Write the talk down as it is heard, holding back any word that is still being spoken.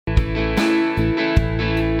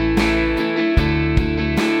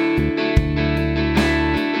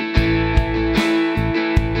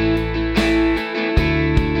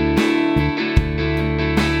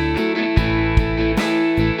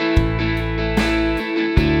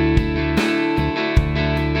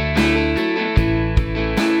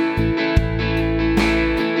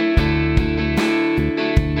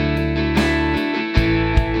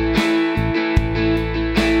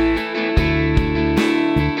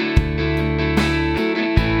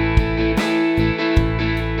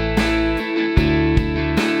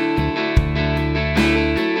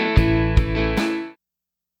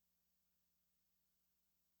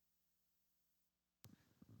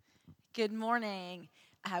Good morning.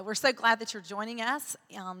 We're so glad that you're joining us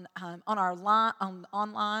on our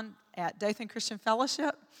online at Dothan Christian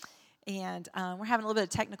Fellowship. And we're having a little bit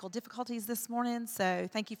of technical difficulties this morning, so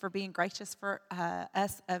thank you for being gracious for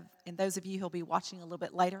us and those of you who'll be watching a little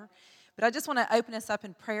bit later. But I just want to open us up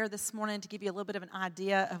in prayer this morning to give you a little bit of an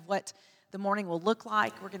idea of what the morning will look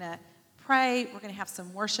like. We're going to pray, we're going to have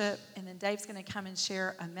some worship, and then Dave's going to come and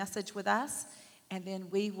share a message with us. And then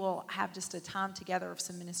we will have just a time together of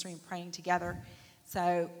some ministry and praying together.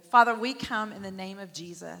 So, Father, we come in the name of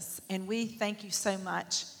Jesus, and we thank you so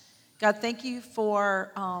much. God, thank you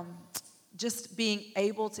for just being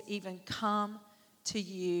able to even come to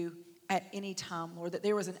you at any time, Lord, that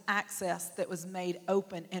there was an access that was made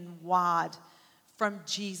open and wide from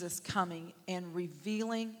Jesus coming and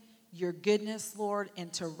revealing your goodness, Lord,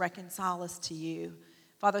 and to reconcile us to you.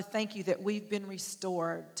 Father, thank you that we've been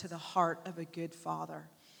restored to the heart of a good Father.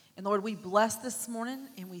 And Lord, we bless this morning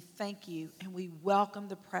and we thank you and we welcome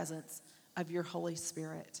the presence of your Holy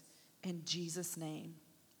Spirit. In Jesus' name,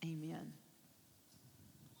 amen.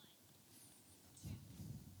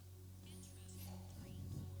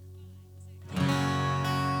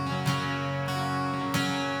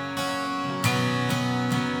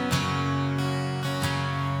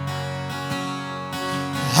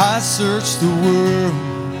 I searched the world,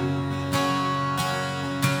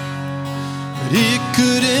 but it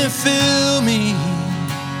couldn't fill me.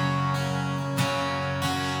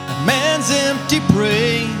 A man's empty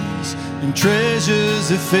praise and treasures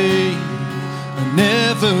of faith are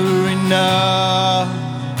never enough.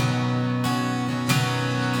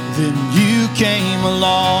 Then you came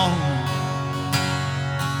along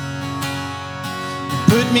and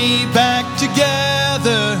put me back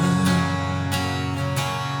together.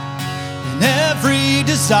 Every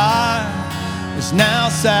desire is now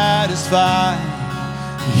satisfied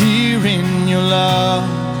here in your love.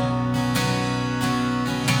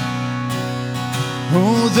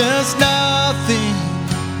 Oh, there's nothing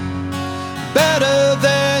better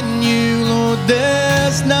than you, Lord.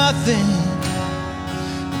 There's nothing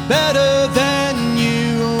better than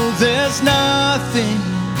you. Oh, there's nothing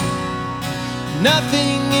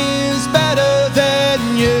is better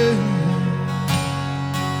than you.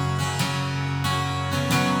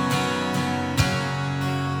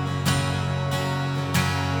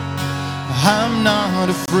 I'm not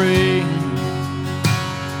afraid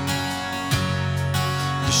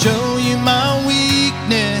to show you my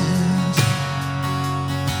weakness,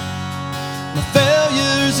 my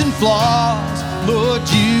failures and flaws. Lord,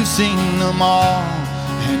 you've seen them all,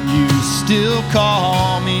 and you still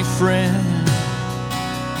call me friend.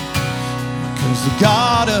 'Cause the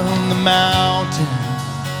God of the mountain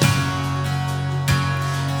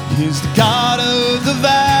is the God of the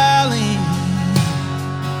valley.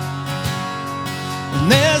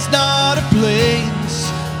 And there's not a place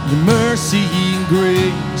where mercy and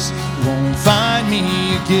grace won't find me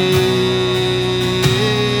again.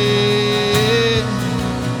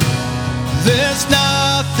 There's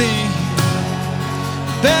nothing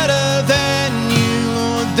better than you,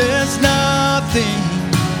 Lord. There's nothing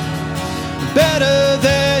better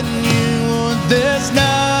than you, Lord. There's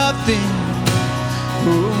nothing,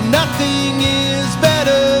 oh, nothing is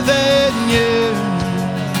better than you.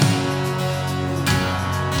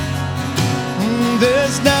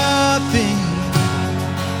 There's nothing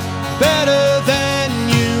better than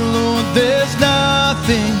you, Lord. There's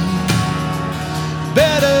nothing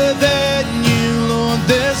better than you, Lord.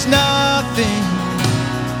 There's nothing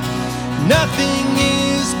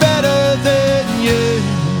is better than you.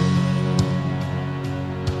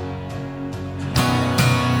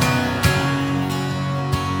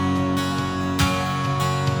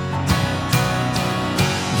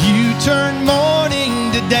 You turn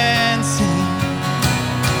mourning to dancing.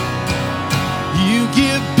 You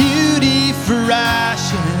give beauty for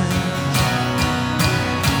ashes.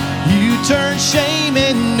 You turn shame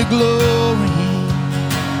into glory.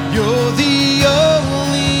 You're the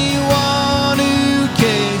only one who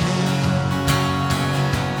cares.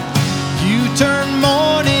 You turn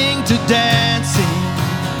mourning to dancing.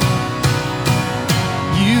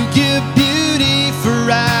 You give beauty for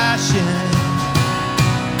ashes.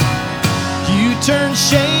 You turn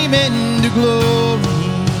shame into glory.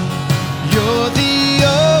 You're the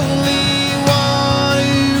only one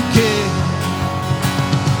who cares.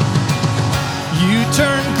 You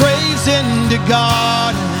turn graves into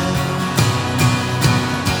gardens.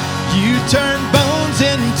 You turn bones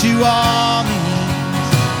into armies.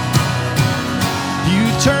 You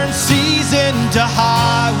turn seas into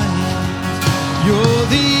highways. You're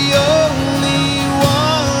the only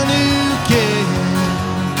one who cares.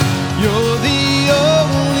 You're the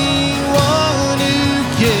only one.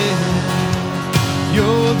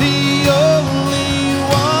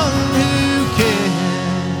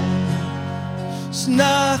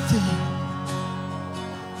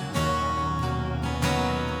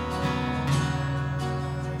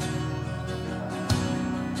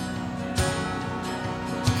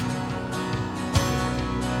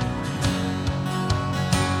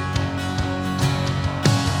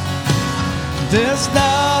 There's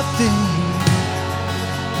nothing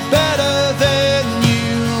better than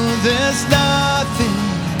you. There's nothing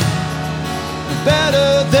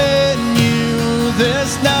better than you.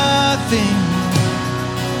 There's nothing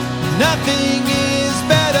is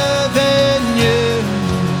better than you.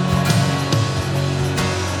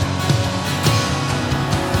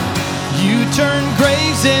 You turn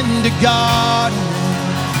graves into gardens.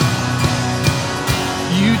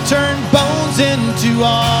 You turn bones into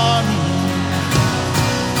armies.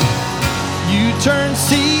 You turn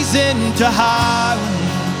seas into highways.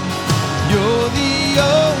 You're the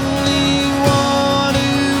only one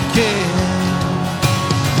who can.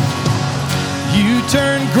 You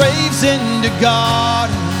turn graves into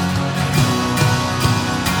gardens.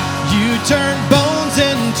 You turn bones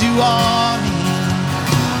into armies.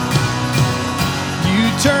 You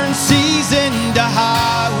turn seas into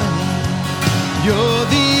highways. You're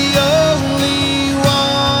the only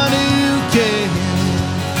one who can.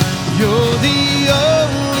 You're the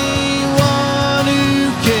only one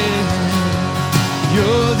who can.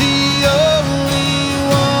 You're the only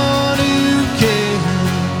one who can.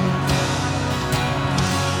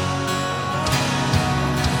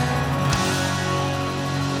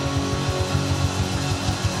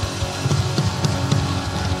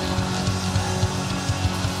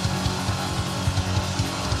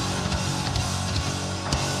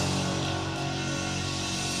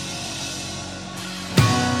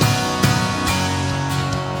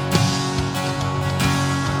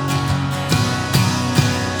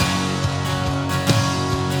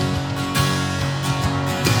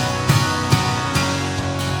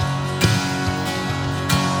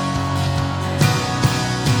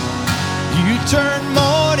 You turn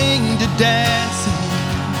mourning to dancing.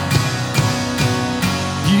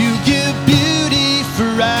 You give beauty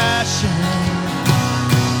for ashes.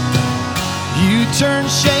 You turn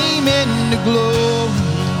shame into glory.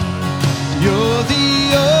 You're the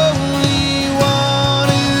only one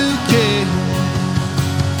who can.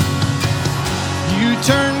 You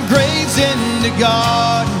turn graves into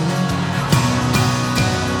gardens.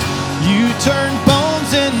 You turn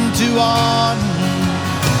bones into armies.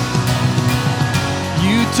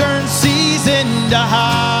 You turn seas into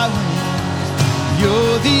highways.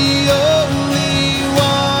 You're the only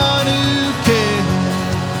one who can.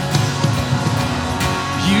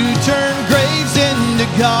 You turn graves into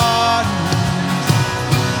gardens.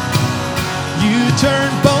 You turn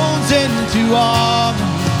bones into armies.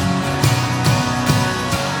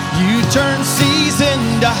 You turn seas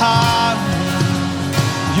into highways.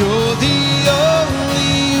 You're the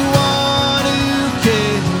only one who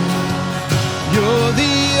can. You're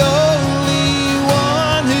the only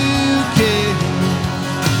one who can.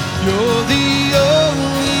 You're the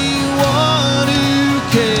only one who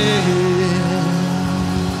can.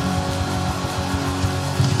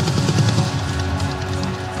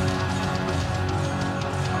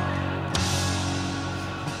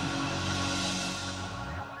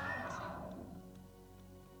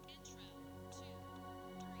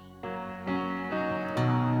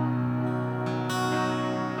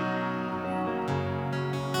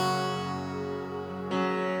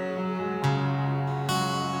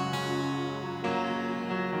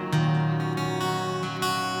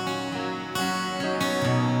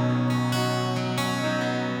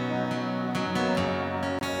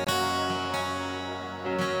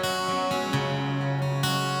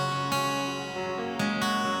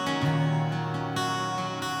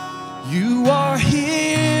 You are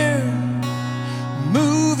here,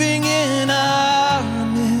 moving in our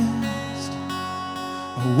midst.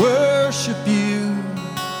 I worship you,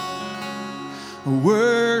 I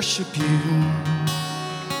worship you.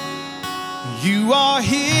 You are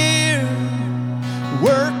here,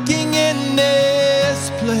 working in this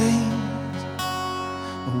place.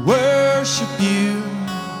 I worship you,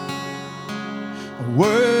 I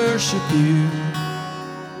worship you.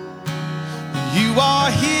 You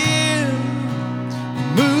are here,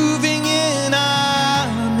 moving in our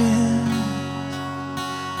midst.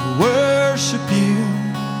 I worship you,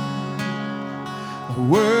 I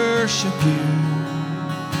worship you.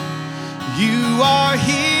 You are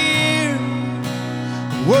here,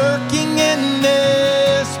 working in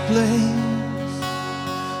this place.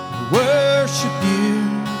 I worship you,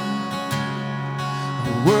 I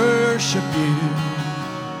worship you.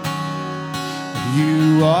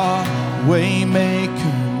 You are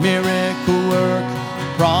waymaker, miracle worker,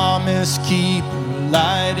 promise keeper,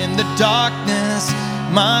 light in the darkness.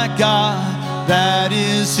 My God, that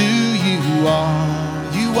is who you are.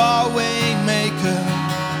 You are waymaker,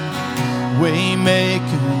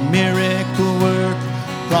 waymaker, miracle worker,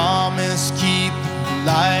 promise keeper,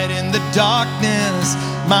 light in in the darkness.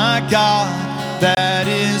 My God, that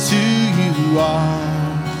is who you are.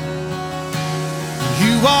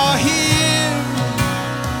 You are here,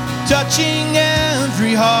 touching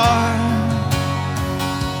every heart.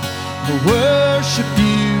 We worship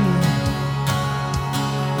you,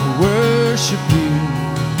 we worship you.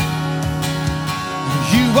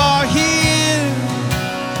 You are here,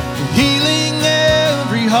 healing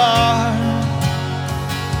every heart.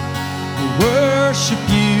 We worship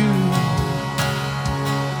you,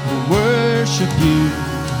 we worship you.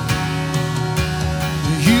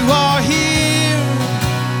 You are here,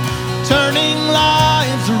 turning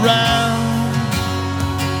lives around.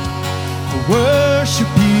 We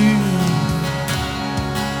worship you,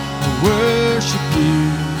 we worship you.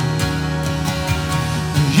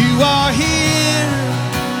 You are here,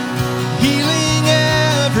 healing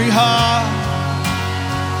every heart.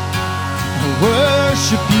 I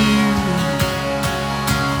worship you,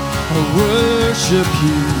 I worship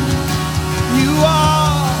you. You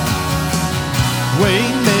are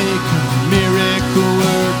waymaker, miracle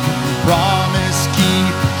worker, promise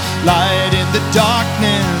keeper, light in the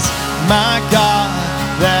darkness. My God,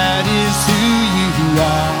 that is who you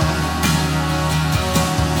are.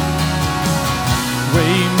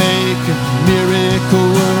 Waymaker, miracle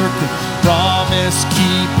worker, promise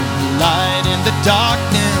keeper, light in the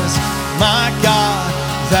darkness. My God,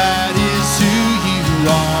 that is who you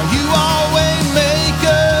are. You are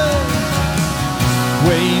waymaker,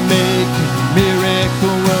 waymaker,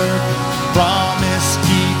 miracle worker, promise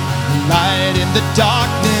keeper, light in the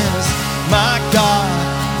darkness. My God,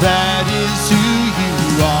 that is who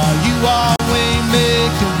you are. You are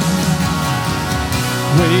waymaker,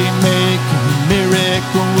 waymaker,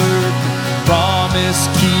 miracle worker, promise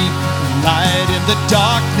keeper, light in the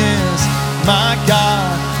darkness. My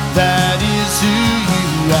God, that is who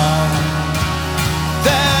you are.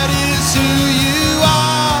 That is who you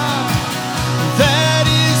are. That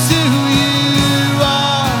is who you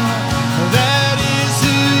are. That is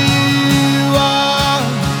who you are.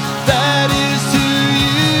 That is who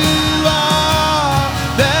you are.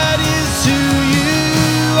 That is who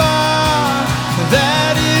you are.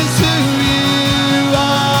 That is who you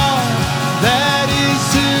are. That is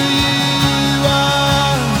who you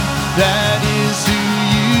are. That is who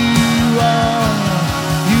you are.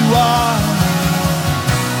 You are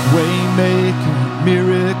waymaker,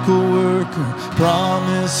 miracle worker,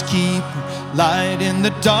 promise keeper, light in the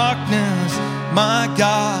darkness. My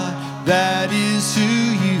God, that is who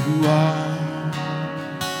you are.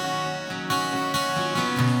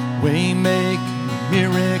 Waymaker,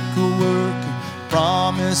 miracle worker,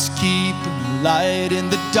 promise keeper, light in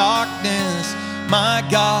the darkness. My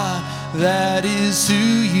God, that is who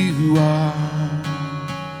you are.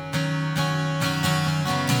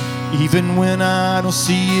 Even when I don't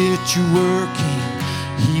see it, you're working.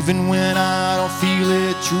 Even when I don't feel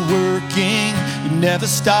it, you're working. You never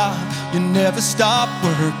stop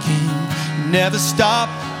working. You never stop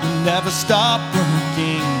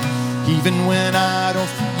working. Even when I don't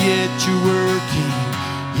see it, you're working.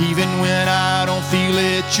 Even when I don't feel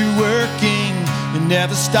it, you're working. You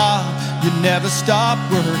never stop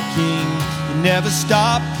working. You never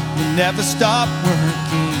stop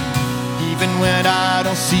working. Even when I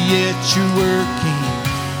don't see it, you're working.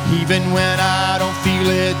 Even when I don't feel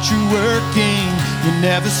it, you're working. You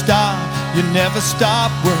never stop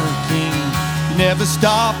working. You never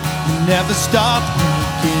stop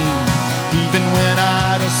working. Even when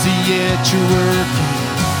I don't see it, you're working.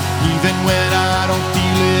 Even when I don't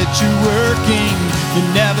feel it, you're working. You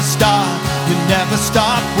never stop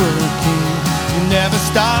working. You never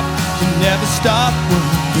stop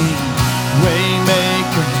working.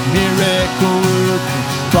 Waymaker, miracle worker,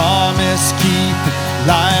 promise keeper,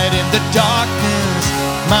 light in the darkness.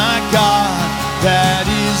 My God, that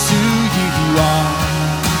is who you are.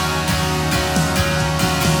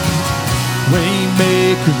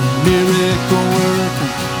 Waymaker, miracle worker,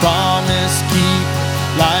 promise keeper,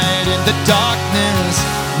 light in the darkness.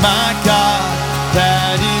 My God,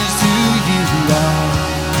 that is who you are.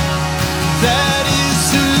 That is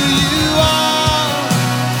who you are.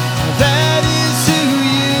 That is who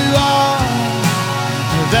you are.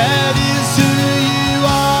 That is who you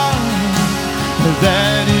are.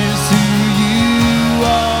 That is who you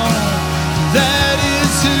are. That is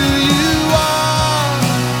who you are.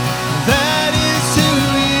 That is who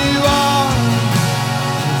you are.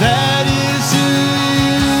 That is who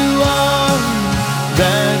you are.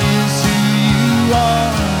 That is who you are.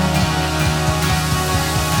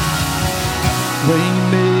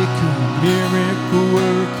 Waymaker, miracle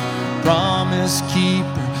worker, promise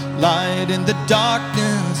keeper, light in the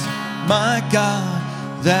darkness. My God,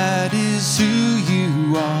 that is who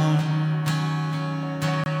you are.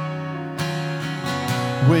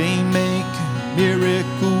 Waymaker,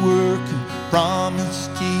 miracle worker, promise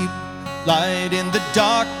keep, light in the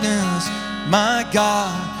darkness. My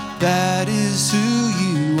God, that is who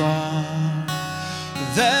you are.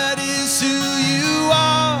 That is who you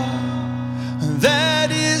are.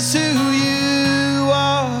 That is who you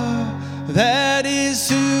are. That is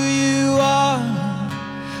who you are.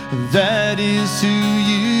 That is who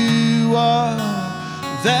you are.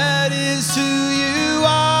 That is who you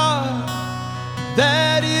are.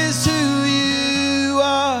 That is who you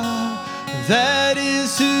are. That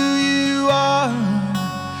is who you are.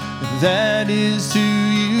 That is who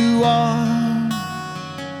you are.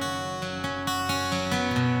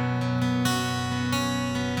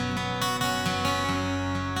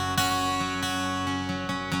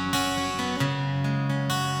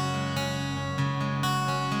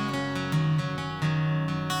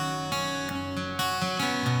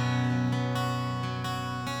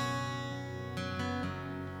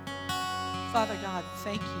 Father God,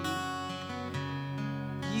 thank you.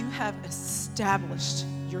 You have established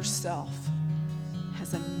yourself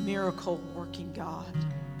as a miracle working God.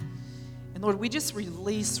 And Lord, we just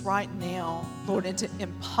release right now, Lord, into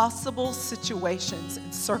impossible situations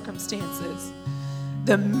and circumstances,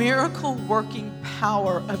 the miracle working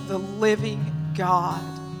power of the living God.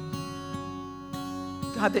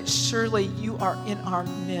 God, that surely you are in our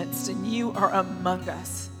midst and you are among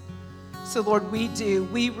us. So Lord,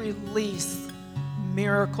 we release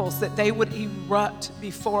miracles, that they would erupt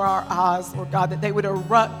before our eyes, Lord God, that they would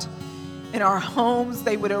erupt in our homes,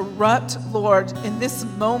 they would erupt, Lord, in this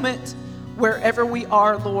moment, wherever we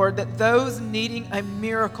are, Lord, that those needing a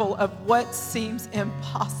miracle of what seems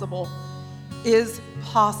impossible is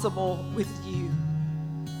possible with you.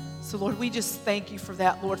 So Lord, we just thank you for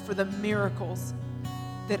that, Lord, for the miracles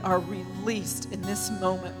that are released in this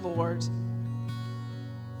moment, Lord.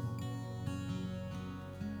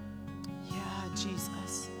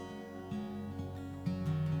 Jesus.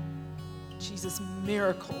 Jesus,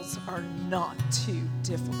 miracles are not too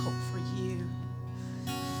difficult for you.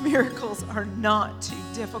 Miracles are not too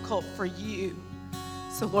difficult for you.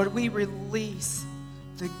 So, Lord, we release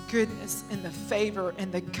the goodness and the favor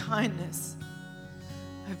and the kindness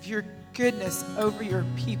of your goodness over your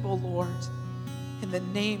people, Lord, in the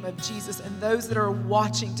name of Jesus. And those that are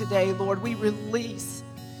watching today, Lord, we release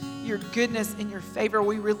your goodness and your favor.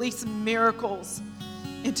 We release miracles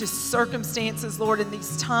into circumstances, Lord, in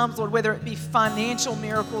these times, Lord, whether it be financial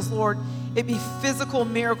miracles, Lord, it be physical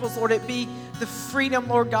miracles, Lord, it be the freedom,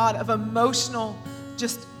 Lord God, of emotional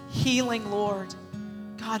just healing, Lord.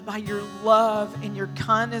 God, by your love and your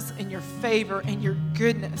kindness and your favor and your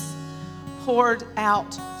goodness poured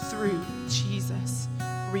out through Jesus,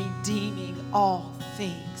 redeeming all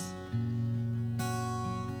things.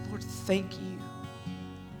 Lord, thank you.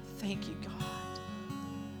 Thank you, God.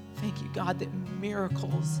 Thank you, God, that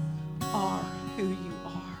miracles are who you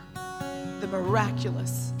are. The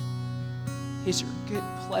miraculous is your good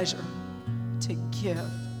pleasure to give.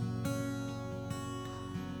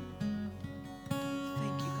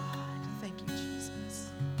 Thank you, God. Thank you,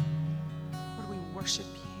 Jesus. Lord, we worship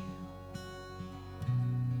you.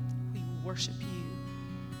 We worship you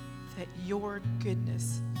that your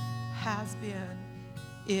goodness has been,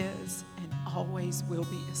 is, and always will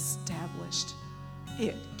be established.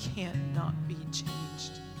 It cannot be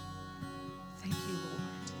changed. Thank you,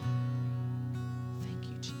 Lord. Thank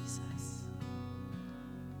you, Jesus.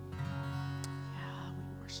 Yeah, we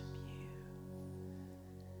worship you.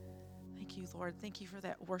 Thank you, Lord. Thank you for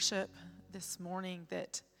that worship this morning,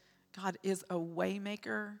 that God is a way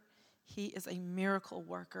maker. He is a miracle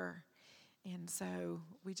worker. And so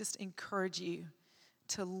we just encourage you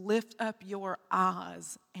to lift up your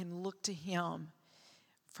eyes and look to him,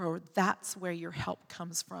 for that's where your help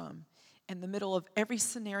comes from. In the middle of every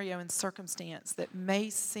scenario and circumstance that may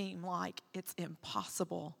seem like it's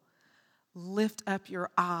impossible, lift up your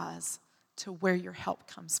eyes to where your help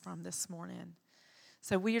comes from this morning.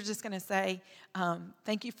 So we are just going to say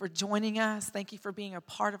thank you for joining us. Thank you for being a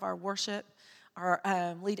part of our worship. Our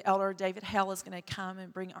lead elder, David Hell, is going to come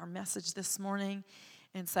and bring our message this morning.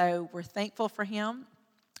 And so we're thankful for him.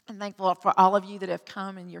 And thankful for all of you that have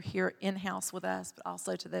come and you're here in-house with us, but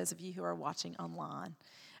also to those of you who are watching online.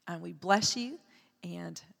 We bless you,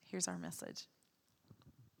 and here's our message.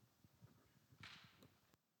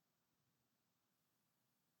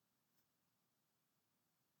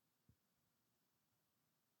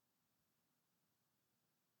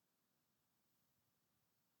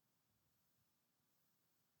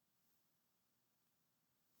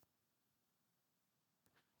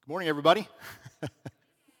 Good morning, everybody.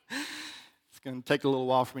 going to take a little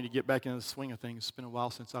while for me to get back into the swing of things. It's been a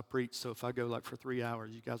while since I preached, so if I go like for 3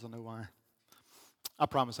 hours, you guys will know why. I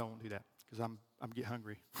promise I won't do that because I'm get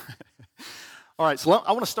hungry. All right, so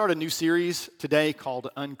I want to start a new series today called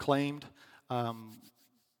Unclaimed.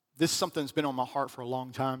 This is something that's been on my heart for a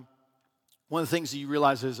long time. One of the things that you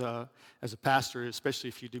realize as a pastor, especially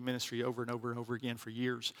if you do ministry over and over and over again for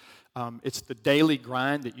years, it's the daily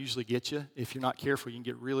grind that usually gets you. If you're not careful, you can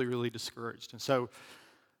get really, really discouraged. And so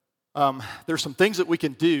there's some things that we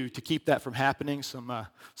can do to keep that from happening, some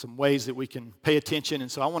ways that we can pay attention.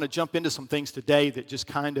 And so I want to jump into some things today that just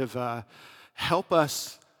kind of help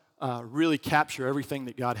us really capture everything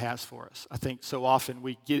that God has for us. I think so often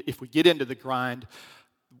if we get into the grind,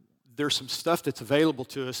 there's some stuff that's available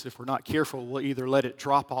to us. If we're not careful, we'll either let it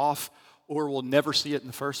drop off or we'll never see it in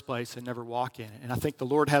the first place and never walk in it. And I think the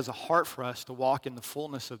Lord has a heart for us to walk in the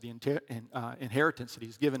fullness of the inheritance that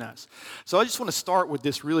He's given us. So I just want to start with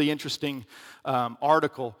this really interesting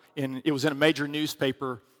article. It was in a major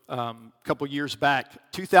newspaper a couple years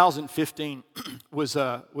back. 2015 was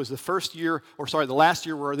the first year, the last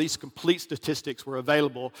year where these complete statistics were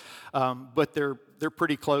available, but they're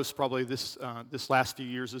pretty close probably this last few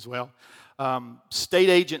years as well. State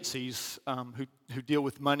agencies who deal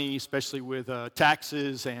with money, especially with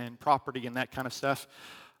taxes and property and that kind of stuff,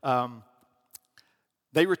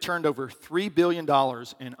 they returned over $3 billion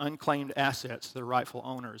in unclaimed assets to their rightful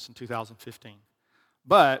owners in 2015.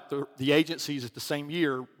 But the agencies at the same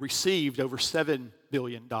year received over $7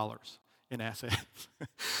 billion in assets.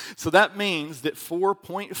 So that means that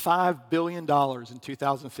 $4.5 billion in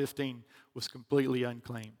 2015 was completely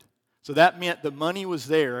unclaimed. So that meant the money was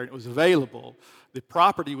there and it was available. The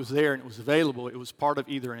property was there and it was available. It was part of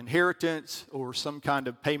either an inheritance or some kind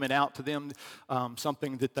of payment out to them,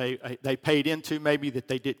 something that they paid into maybe that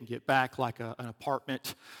they didn't get back, like an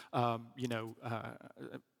apartment,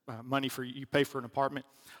 money for you pay for an apartment.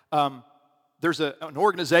 There's an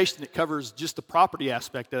organization that covers just the property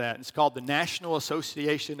aspect of that. It's called the National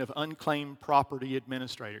Association of Unclaimed Property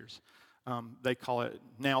Administrators. They call it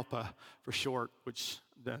NALPA for short, which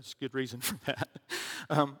that's good reason for that.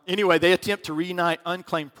 Anyway, they attempt to reunite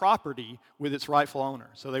unclaimed property with its rightful owner.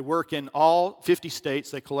 So they work in all 50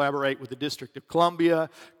 states. They collaborate with the District of Columbia,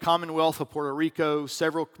 Commonwealth of Puerto Rico,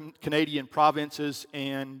 several Canadian provinces,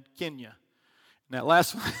 and Kenya. And that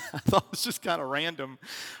last one I thought was just kind of random.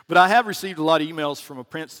 But I have received a lot of emails from a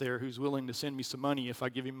prince there who's willing to send me some money if I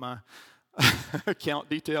give him my account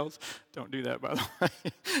details. Don't do that, by the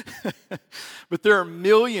way. But there are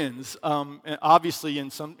millions, obviously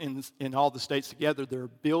in all the states together, there are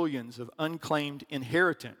billions of unclaimed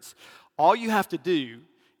inheritance. All you have to do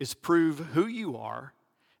is prove who you are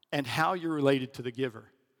and how you're related to the giver.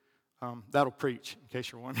 That'll preach, in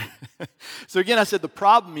case you're wondering. So again, I said the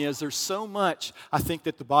problem is there's so much I think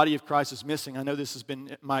that the body of Christ is missing. I know this has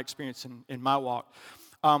been my experience in my walk.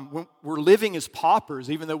 When we're living as paupers,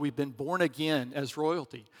 even though we've been born again as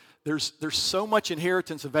royalty. There's so much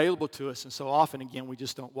inheritance available to us, and so often, again, we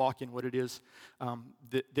just don't walk in what it is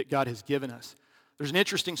that God has given us. There's an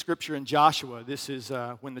interesting scripture in Joshua. This is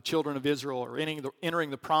when the children of Israel are entering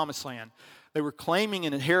the promised land. They were claiming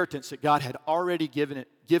an inheritance that God had already given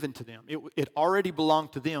to them. It already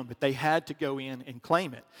belonged to them, but they had to go in and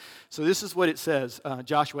claim it. So this is what it says,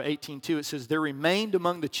 Joshua 18:2. It says, "There remained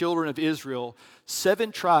among the children of Israel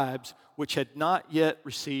 7 tribes which had not yet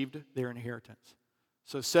received their inheritance."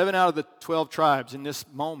 So 7 out of the 12 tribes in this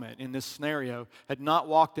moment, in this scenario, had not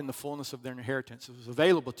walked in the fullness of their inheritance. It was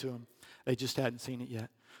available to them. They just hadn't seen it yet.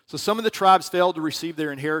 So some of the tribes failed to receive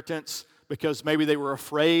their inheritance because maybe they were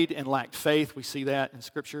afraid and lacked faith. We see that in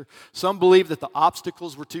Scripture. Some believed that the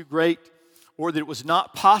obstacles were too great or that it was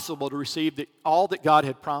not possible to receive all that God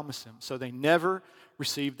had promised them. So they never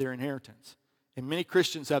received their inheritance. And many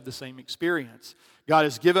Christians have the same experience. God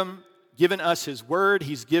has given us His Word.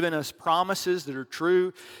 He's given us promises that are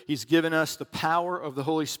true. He's given us the power of the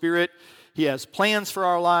Holy Spirit. He has plans for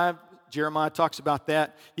our life. Jeremiah talks about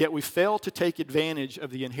that. Yet we fail to take advantage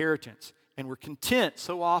of the inheritance. And we're content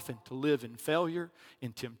so often to live in failure,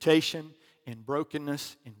 in temptation, in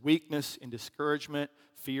brokenness, in weakness, in discouragement,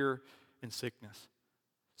 fear, and sickness.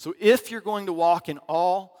 So if you're going to walk in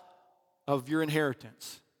all of your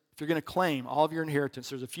inheritance, if you're going to claim all of your inheritance,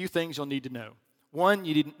 there's a few things you'll need to know. One,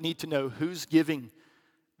 you need to know who's giving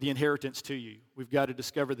the inheritance to you. We've got to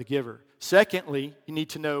discover the giver. Secondly, you need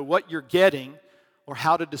to know what you're getting or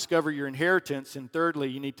how to discover your inheritance. And thirdly,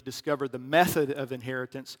 you need to discover the method of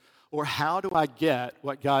inheritance, or how do I get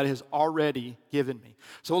what God has already given me.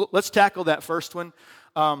 So let's tackle that first one.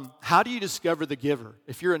 How do you discover the giver?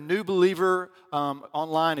 If you're a new believer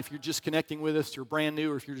online, if you're just connecting with us, you're brand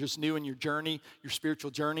new, or if you're just new in your journey, your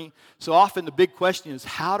spiritual journey. So often the big question is,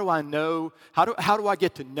 how do I know? How do I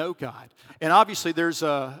get to know God? And obviously there's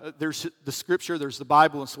the Scripture, there's the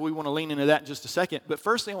Bible, and so we want to lean into that in just a second. But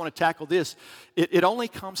first thing I want to tackle this. It only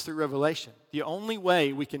comes through revelation. The only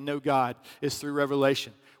way we can know God is through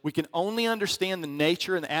revelation. We can only understand the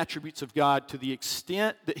nature and the attributes of God to the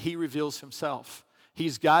extent that He reveals Himself.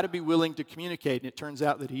 He's got to be willing to communicate, and it turns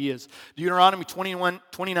out that He is. Deuteronomy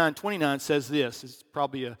 29:29 says this. It's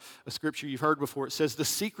probably a scripture you've heard before. It says, "The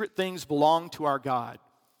secret things belong to our God,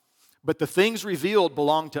 but the things revealed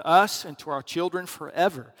belong to us and to our children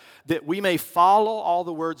forever, that we may follow all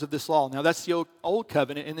the words of this law." Now, that's the old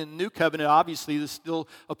covenant, and in the new covenant, obviously, this still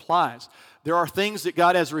applies. There are things that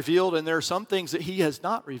God has revealed, and there are some things that He has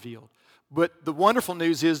not revealed. But the wonderful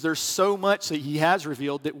news is there's so much that He has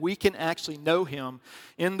revealed that we can actually know Him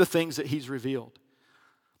in the things that He's revealed.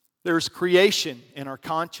 There's creation in our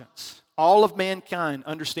conscience. All of mankind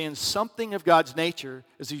understands something of God's nature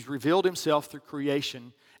as He's revealed Himself through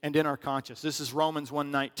creation and in our conscience. This is Romans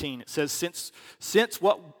 1:19. It says, since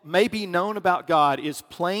what may be known about God is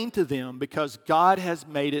plain to them because God has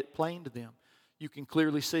made it plain to them. You can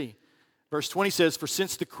clearly see. Verse 20 says, "For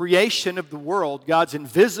since the creation of the world, God's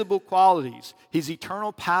invisible qualities, His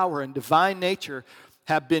eternal power and divine nature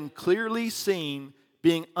have been clearly seen,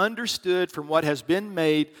 being understood from what has been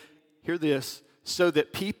made," hear this, "so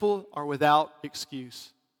that people are without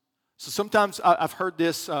excuse." So sometimes I've heard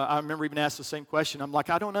this, I remember even asked the same question. I'm like,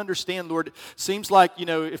 I don't understand, Lord. It seems like,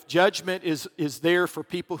 if judgment is there for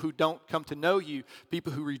people who don't come to know You,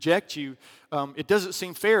 people who reject You, it doesn't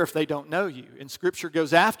seem fair if they don't know You. And Scripture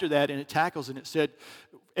goes after that and it tackles, and it said,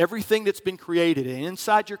 everything that's been created, and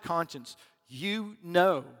inside your conscience, you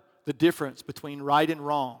know the difference between right and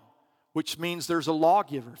wrong, which means there's a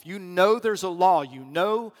lawgiver. If you know there's a law, you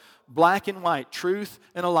know black and white, truth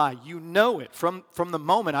and a lie. You know it from the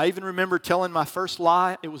moment. I even remember telling my first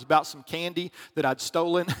lie. It was about some candy that I'd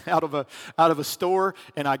stolen out of a store,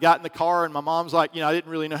 and I got in the car, and my mom's like, I didn't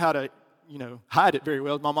really know how to, hide it very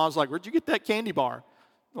well. My mom's like, "Where'd you get that candy bar?"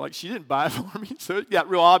 Like, she didn't buy it for me, so it got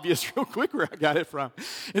real obvious real quick where I got it from.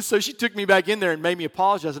 And so she took me back in there and made me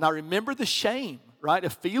apologize, and I remember the shame, right,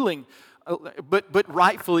 of feeling, but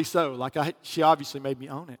rightfully so. Like, she obviously made me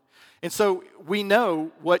own it. And so we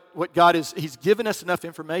know what God is. He's given us enough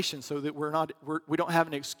information so that we don't have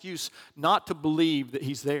an excuse not to believe that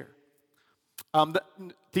He's there.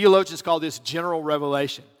 Theologians call this general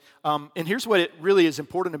revelation. And here's what it really is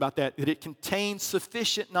important about that it contains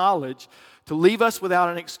sufficient knowledge to leave us without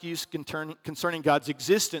an excuse concerning God's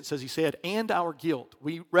existence, as He said, and our guilt.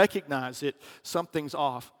 We recognize that something's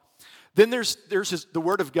off. Then there's the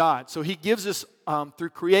Word of God. So He gives us through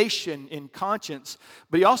creation in conscience,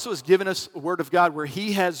 but He also has given us a Word of God where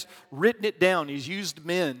He has written it down. He's used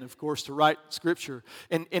men, of course, to write Scripture.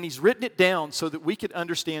 And He's written it down so that we could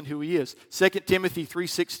understand who He is. 2 Timothy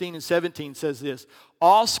 3:16 and 17 says this,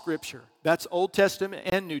 "All Scripture," that's Old Testament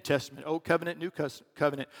and New Testament, Old Covenant, New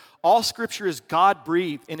Covenant, "all Scripture is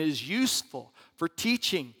God-breathed and is useful for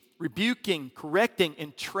teaching, rebuking, correcting,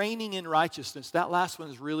 and training in righteousness." That last one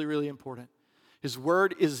is really, really important. His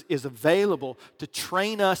Word is available to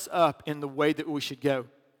train us up in the way that we should go.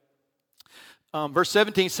 Verse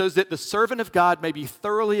 17 says that the servant of God may be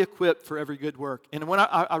thoroughly equipped for every good work. And when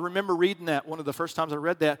I remember reading that, one of the first times I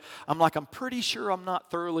read that, I'm like, I'm pretty sure I'm not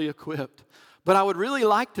thoroughly equipped. But I would really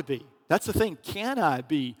like to be. That's the thing. Can I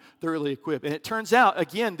be thoroughly equipped? And it turns out,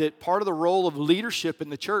 again, that part of the role of leadership in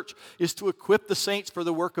the church is to equip the saints for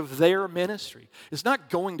the work of their ministry. It's not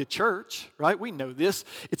going to church, right? We know this.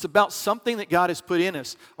 It's about something that God has put in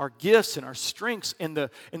us, our gifts and our strengths and the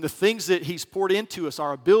things that He's poured into us,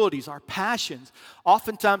 our abilities, our passions.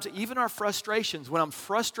 Oftentimes, even our frustrations. When I'm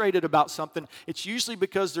frustrated about something, it's usually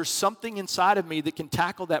because there's something inside of me that can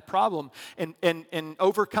tackle that problem and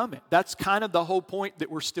overcome it. That's kind of the whole point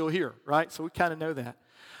that we're still here. Right? So we kind of know that.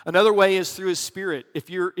 Another way is through His Spirit. If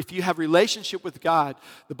you have relationship with God,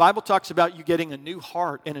 the Bible talks about you getting a new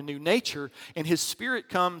heart and a new nature, and His Spirit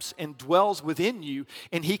comes and dwells within you,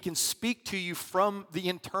 and He can speak to you from the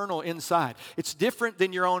internal inside. It's different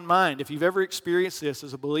than your own mind. If you've ever experienced this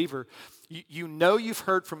as a believer, you know you've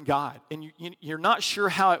heard from God, and you're not sure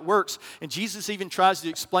how it works. And Jesus even tries to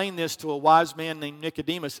explain this to a wise man named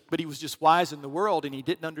Nicodemus, but he was just wise in the world, and he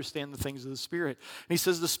didn't understand the things of the Spirit. And he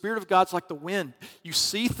says the Spirit of God's like the wind. You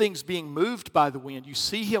see things being moved by the wind. You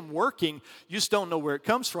see Him working. You just don't know where it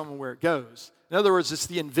comes from and where it goes. In other words, it's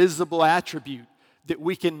the invisible attribute that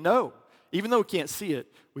we can know. Even though we can't see it,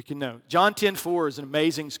 we can know. John 10:4 is an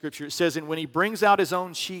amazing scripture. It says, "And when He brings out His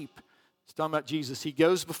own sheep," It's talking about Jesus. He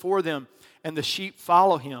goes before them, and the sheep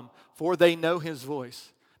follow him, for they know his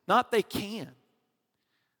voice. Not they can.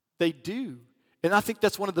 They do. And I think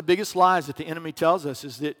that's one of the biggest lies that the enemy tells us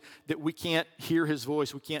is that we can't hear his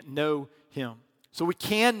voice. We can't know him. So we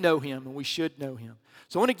can know him, and we should know him.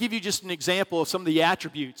 So I want to give you just an example of some of the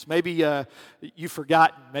attributes. Maybe you've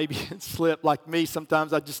forgotten. Maybe it slipped like me.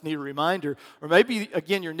 Sometimes I just need a reminder. Or maybe,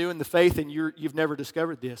 again, you're new in the faith and you've never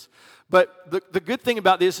discovered this. But the good thing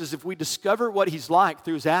about this is if we discover what he's like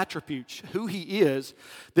through his attributes, who he is,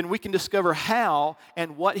 then we can discover how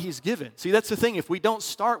and what he's given. See, that's the thing. If we don't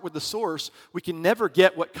start with the source, we can never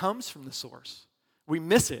get what comes from the source. We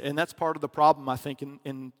miss it, and that's part of the problem, I think,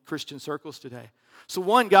 in Christian circles today. So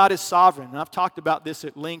one, God is sovereign, and I've talked about this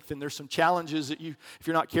at length, and there's some challenges that if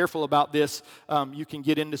you're not careful about this, you can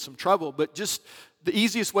get into some trouble. But just the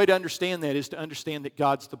easiest way to understand that is to understand that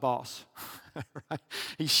God's the boss. Right?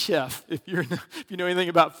 He's chef. If you know anything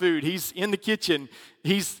about food, he's in the kitchen.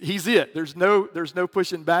 He's it. There's no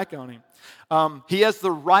pushing back on him. He has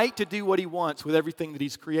the right to do what he wants with everything that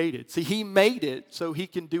he's created. See, he made it so he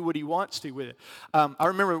can do what he wants to with it. I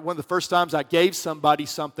remember one of the first times I gave somebody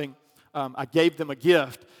something. I gave them a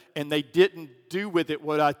gift, and they didn't do with it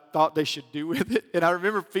what I thought they should do with it. And I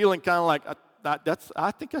remember feeling kind of like,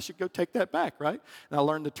 I think I should go take that back, right? And I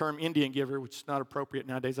learned the term Indian giver, which is not appropriate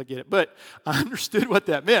nowadays. I get it. But I understood what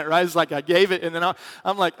that meant, right? It's like I gave it, and then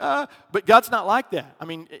I'm like, but God's not like that. I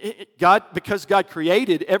mean, because God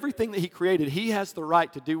created everything that he created, he has the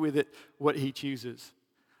right to do with it what he chooses.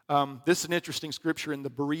 This is an interesting scripture in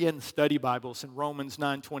the Berean Study Bibles in Romans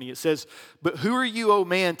 9:20. It says, "But who are you, O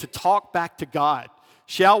man, to talk back to God?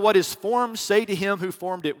 Shall what is formed say to him who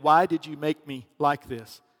formed it, why did you make me like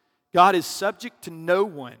this?" God is subject to no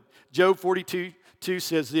one. Job 42:2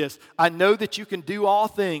 says this, "I know that you can do all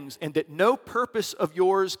things and that no purpose of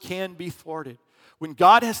yours can be thwarted." When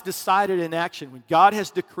God has decided an action, when God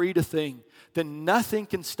has decreed a thing, then nothing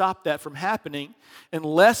can stop that from happening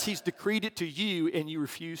unless he's decreed it to you and you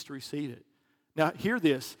refuse to receive it. Now, hear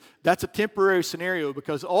this. That's a temporary scenario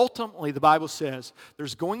because ultimately the Bible says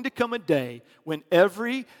there's going to come a day when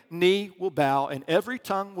every knee will bow and every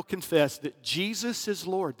tongue will confess that Jesus is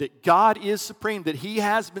Lord, that God is supreme, that he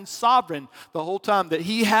has been sovereign the whole time, that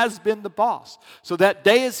he has been the boss. So that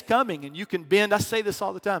day is coming, and you can bend, I say this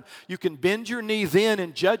all the time, you can bend your knee then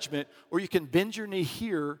in judgment, or you can bend your knee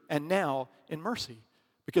here and now in mercy.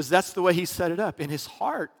 Because that's the way he set it up. And his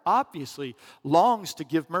heart, obviously, longs to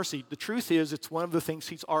give mercy. The truth is, it's one of the things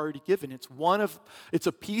he's already given. It's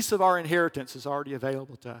a piece of our inheritance is already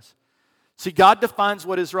available to us. See, God defines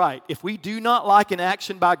what is right. If we do not like an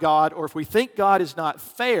action by God, or if we think God is not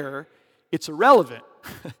fair, it's irrelevant.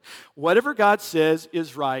 Whatever God says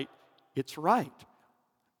is right, it's right.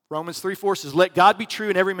 Romans 3:4 says, "Let God be true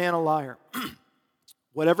and every man a liar."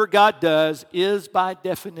 Whatever God does is by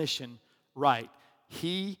definition right.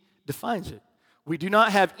 He defines it. We do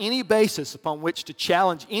not have any basis upon which to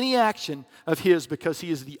challenge any action of his because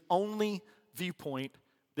he is the only viewpoint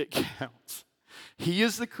that counts. He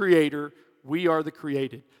is the creator. We are the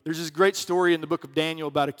created. There's this great story in the book of Daniel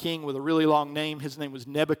about a king with a really long name. His name was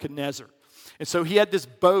Nebuchadnezzar. And so he had this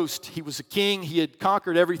boast. He was a king. He had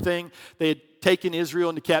conquered everything. They had taken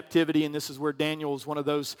Israel into captivity, and this is where Daniel was one of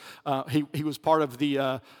those. He was part of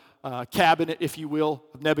the cabinet, if you will,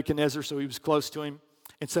 of Nebuchadnezzar, so he was close to him.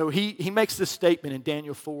 And so he makes this statement in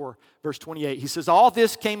Daniel 4, verse 28. He says, "All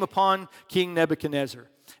this came upon King Nebuchadnezzar.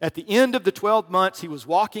 At the end of the 12 months, he was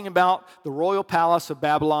walking about the royal palace of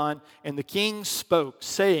Babylon, and the king spoke,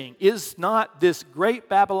 saying, 'Is not this great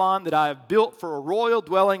Babylon that I have built for a royal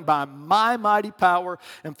dwelling by my mighty power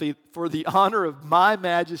and for the honor of my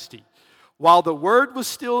majesty?' While the word was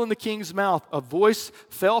still in the king's mouth, a voice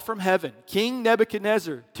fell from heaven. 'King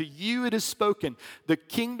Nebuchadnezzar, to you it is spoken, the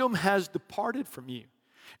kingdom has departed from you.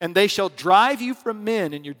 And they shall drive you from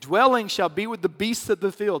men, and your dwelling shall be with the beasts of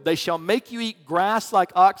the field. They shall make you eat grass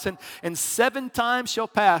like oxen, and 7 times shall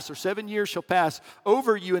pass, or 7 years shall pass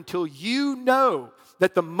over you until you know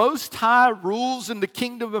that the Most High rules in the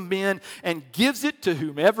kingdom of men and gives it to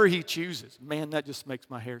whomever he chooses.'" Man, that just makes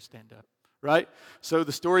my hair stand up. Right? So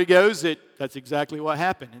the story goes that that's exactly what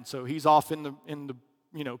happened. And so he's off in the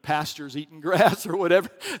pastures eating grass or whatever.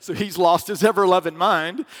 So he's lost his ever-loving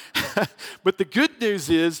mind. But the good news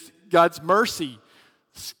is God's mercy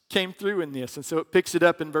came through in this. And so it picks it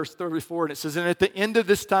up in verse 34, and it says, "And at the end of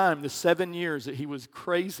this time, the 7 years that he was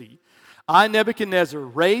crazy, I, Nebuchadnezzar,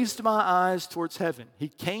 raised my eyes towards heaven. He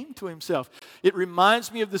came to himself. It reminds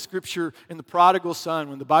me of the scripture in the prodigal son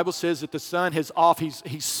when the Bible says that the son he's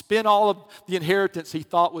spent all of the inheritance he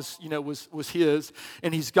thought was his,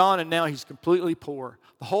 and he's gone, and now he's completely poor.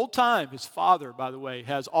 The whole time, his father, by the way,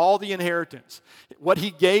 has all the inheritance. What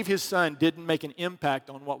he gave his son didn't make an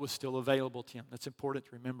impact on what was still available to him. That's important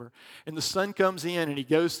to remember. And the son comes in, and he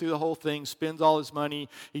goes through the whole thing, spends all his money.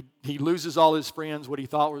 He loses all his friends, what he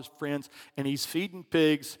thought were his friends, and he's feeding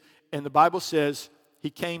pigs. And the Bible says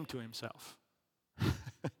he came to himself.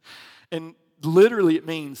 And literally it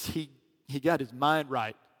means he got his mind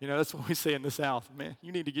right. That's what we say in the South. Man,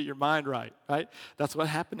 you need to get your mind right? That's what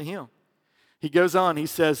happened to him. He goes on, he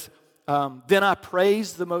says, then I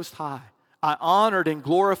praised the Most High. I honored and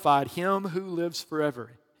glorified him who lives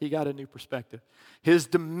forever. He got a new perspective. His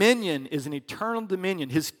dominion is an eternal dominion.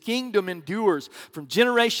 His kingdom endures from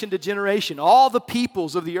generation to generation. All the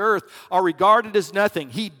peoples of the earth are regarded as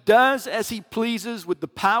nothing. He does as he pleases with the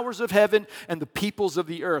powers of heaven and the peoples of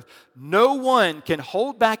the earth. No one can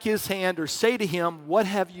hold back his hand or say to him, what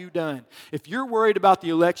have you done? If you're worried about the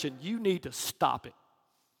election, you need to stop it.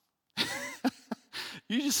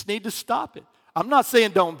 You just need to stop it. I'm not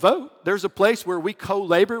saying don't vote. There's a place where we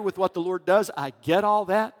co-labor with what the Lord does. I get all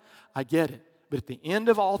that. I get it. But at the end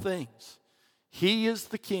of all things, he is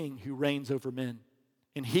the king who reigns over men.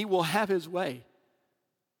 And he will have his way.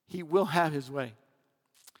 He will have his way.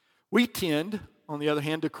 We tend, on the other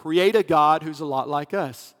hand, to create a God who's a lot like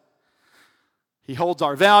us. He holds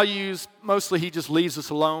our values. Mostly he just leaves us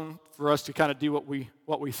alone for us to kind of do what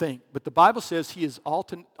we think. But the Bible says he is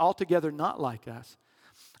altogether not like us.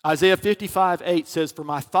 Isaiah 55:8 says, for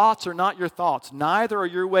my thoughts are not your thoughts, neither are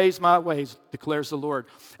your ways my ways, declares the Lord.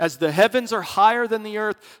 As the heavens are higher than the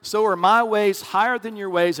earth, so are my ways higher than your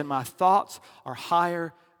ways, and my thoughts are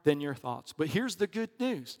higher than your thoughts. But here's the good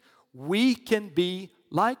news. We can be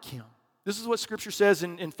like him. This is what Scripture says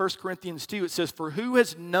in 1 Corinthians 2. It says, for who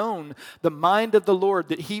has known the mind of the Lord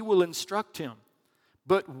that he will instruct him?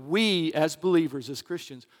 But we, as believers, as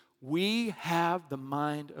Christians, we have the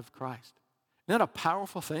mind of Christ. Isn't that a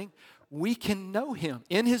powerful thing? We can know him.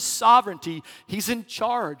 In his sovereignty, he's in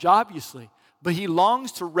charge, obviously. But he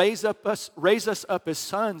longs to raise us up as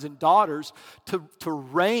sons and daughters to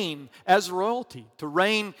reign as royalty,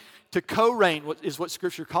 to co-reign is what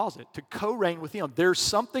Scripture calls it, to co-reign with him. There's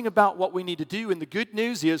something about what we need to do, and the good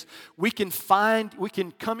news is we can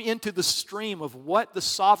come into the stream of what the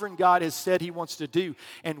sovereign God has said he wants to do,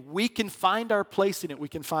 and we can find our place in it. We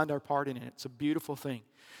can find our part in it. It's a beautiful thing.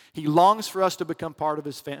 He longs for us to become part of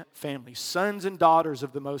his family, sons and daughters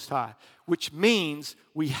of the Most High, which means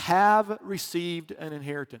we have received an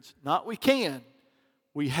inheritance. Not we can,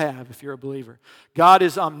 we have if you're a believer. God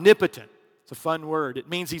is omnipotent. It's a fun word. It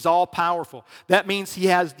means he's all-powerful. That means he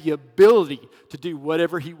has the ability to do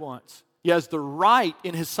whatever he wants. He has the right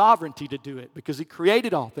in his sovereignty to do it because he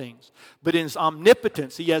created all things. But in his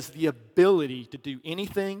omnipotence, he has the ability to do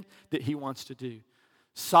anything that he wants to do.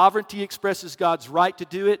 Sovereignty expresses God's right to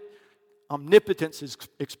do it. Omnipotence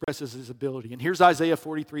expresses his ability. And here's Isaiah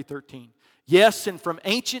 43:13. Yes, and from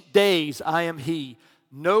ancient days I am he.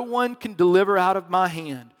 No one can deliver out of my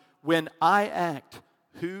hand. When I act,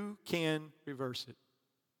 who can reverse it?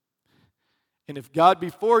 And if God be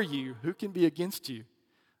for you, who can be against you?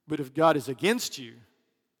 But if God is against you,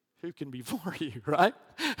 who can be for you, right?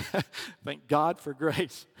 Thank God for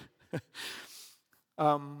grace.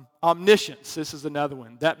 Omniscience, this is another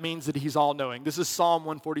one. That means that he's all-knowing. This is Psalm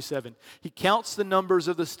 147. He counts the numbers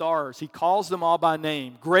of the stars. He calls them all by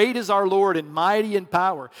name. Great is our Lord and mighty in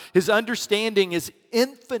power. His understanding is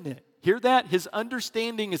infinite. Hear that? His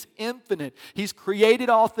understanding is infinite. He's created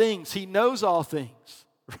all things. He knows all things,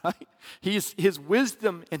 right? His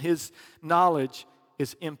wisdom and his knowledge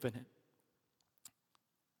is infinite.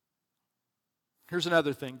 Here's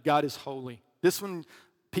another thing. God is holy. This one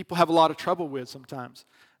people have a lot of trouble with sometimes.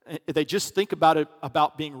 They just think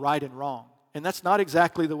about being right and wrong. And that's not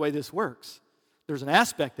exactly the way this works. There's an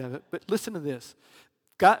aspect of it, but listen to this.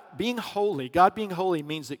 God being holy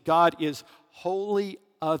means that God is wholly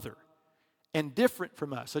other and different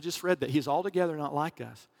from us. I just read that. He's altogether not like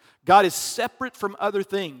us. God is separate from other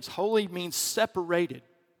things. Holy means separated.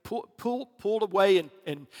 Pulled away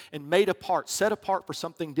and made apart, set apart for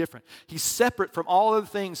something different. He's separate from all other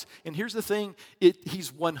things. And here's the thing,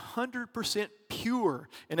 he's 100% pure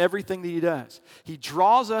in everything that he does. He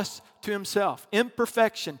draws us to himself,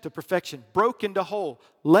 imperfection to perfection, broken to whole,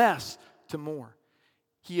 less to more.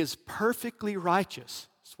 He is perfectly righteous.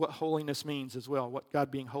 It's what holiness means as well, what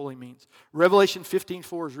God being holy means. Revelation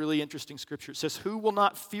 15:4 is really interesting scripture. It says, "Who will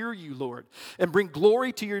not fear you, Lord, and bring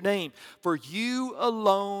glory to your name? For you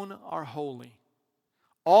alone are holy.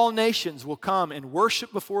 All nations will come and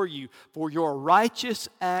worship before you, for your righteous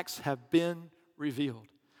acts have been revealed."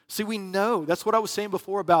 See, we know, that's what I was saying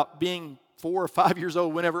before about being 4 or 5 years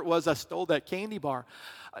old, whenever it was I stole that candy bar.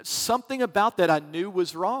 Something about that I knew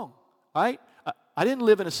was wrong, right? I didn't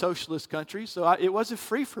live in a socialist country, so it wasn't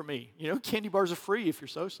free for me. You know, candy bars are free if you're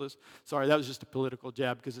socialist. Sorry, that was just a political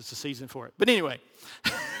jab because it's the season for it. But anyway.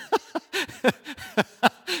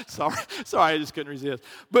 Sorry, I just couldn't resist.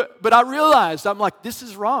 But I realized, I'm like, this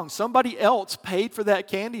is wrong. Somebody else paid for that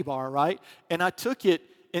candy bar, right? And I took it,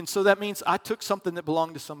 and so that means I took something that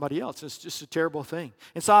belonged to somebody else. It's just a terrible thing.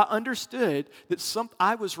 And so I understood that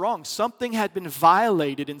I was wrong. Something had been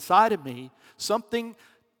violated inside of me. Something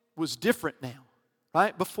was different now,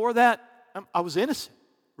 right? Before that, I was innocent.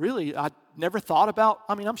 Really, I never thought about,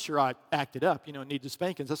 I'm sure I acted up, needed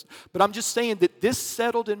spankings. But I'm just saying that this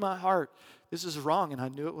settled in my heart. This is wrong, and I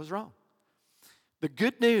knew it was wrong. The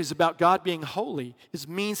good news about God being holy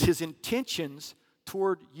means His intentions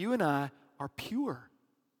toward you and I are pure,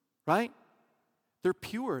 right? They're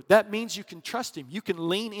pure. That means you can trust Him. You can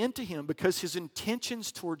lean into Him because His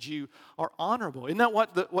intentions towards you are honorable. Isn't that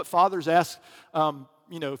what fathers ask,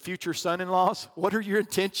 future son-in-laws? What are your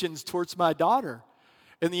intentions towards my daughter?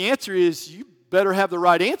 And the answer is, you better have the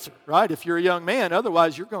right answer, right? If you're a young man,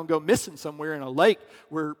 otherwise you're going to go missing somewhere in a lake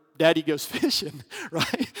where daddy goes fishing,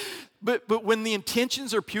 right? But when the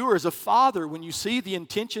intentions are pure, as a father, when you see the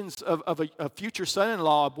intentions of a future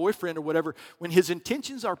son-in-law, a boyfriend or whatever, when his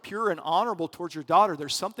intentions are pure and honorable towards your daughter,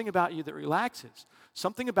 there's something about you that relaxes.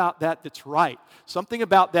 Something about that that's right. Something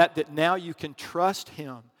about that now you can trust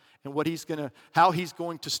him and how he's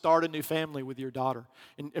going to start a new family with your daughter.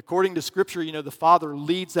 And according to Scripture, the father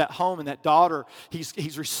leads that home, and that daughter,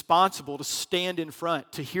 he's responsible to stand in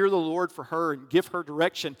front, to hear the Lord for her and give her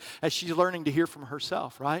direction as she's learning to hear from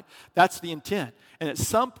herself, right? That's the intent. And at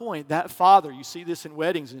some point, that father, you see this in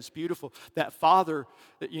weddings, and it's beautiful, that father,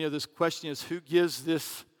 this question is, who gives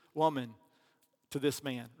this woman to this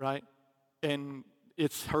man, right? And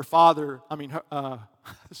it's her father,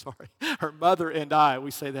 her mother and I, we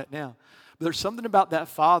say that now. But there's something about that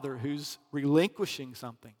father who's relinquishing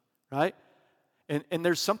something, right? And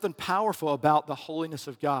there's something powerful about the holiness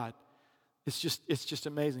of God. It's just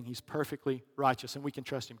amazing. He's perfectly righteous, and we can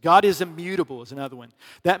trust him. God is immutable is another one.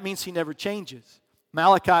 That means he never changes.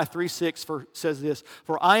 Malachi 3:6 says this,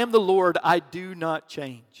 "For I am the Lord, I do not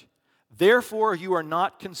change. Therefore you are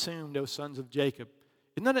not consumed, O sons of Jacob."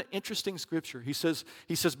 Isn't that an interesting scripture? He says,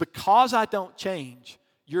 because I don't change,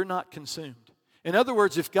 you're not consumed. In other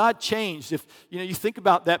words, if God changed, if you think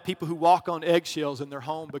about that, people who walk on eggshells in their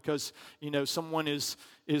home because someone is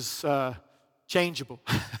changeable.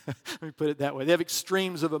 Let me put it that way. They have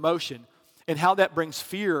extremes of emotion and how that brings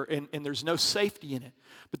fear and there's no safety in it.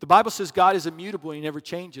 But the Bible says God is immutable and he never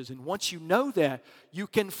changes. And once you know that, you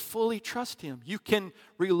can fully trust him. You can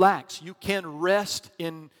relax. You can rest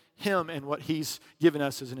in him and what he's given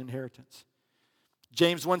us as an inheritance.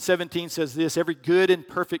 James 1:17 says this, "Every good and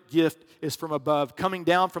perfect gift is from above, coming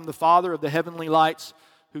down from the Father of the heavenly lights,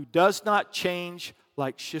 who does not change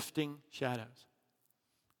like shifting shadows."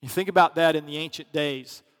 You think about that in the ancient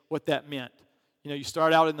days, what that meant. You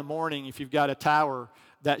start out in the morning, if you've got a tower,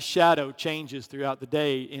 that shadow changes throughout the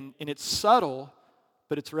day, and it's subtle,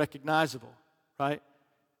 but it's recognizable, right?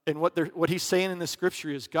 And what he's saying in the scripture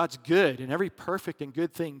is God's good, and every perfect and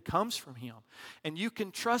good thing comes from him. And you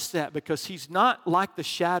can trust that because he's not like the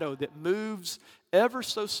shadow that moves ever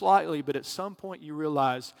so slightly, but at some point you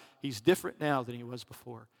realize he's different now than he was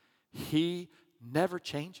before. He never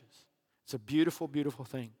changes. It's a beautiful, beautiful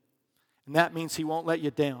thing. And that means he won't let you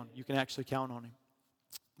down. You can actually count on him.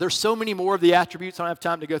 There's so many more of the attributes. I don't have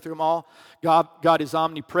time to go through them all. God is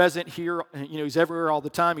omnipresent here. He's everywhere all the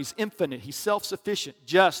time. He's infinite. He's self-sufficient,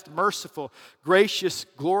 just, merciful, gracious,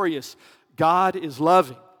 glorious. God is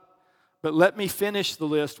loving. But let me finish the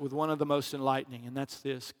list with one of the most enlightening, and that's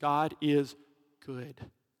this. God is good.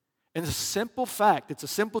 And it's a simple fact. It's a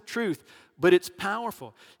simple truth, but it's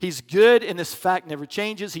powerful. He's good, and this fact never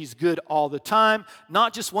changes. He's good all the time,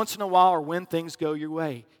 not just once in a while or when things go your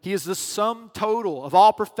way. He is the sum total of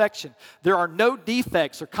all perfection. There are no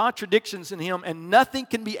defects or contradictions in him, and nothing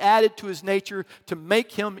can be added to his nature to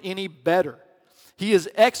make him any better. He is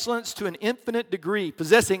excellence to an infinite degree,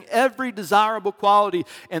 possessing every desirable quality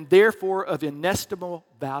and therefore of inestimable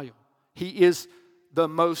value. He is the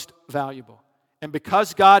most valuable. And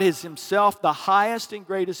because God is himself the highest and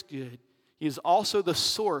greatest good, he is also the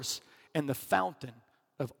source and the fountain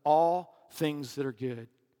of all things that are good.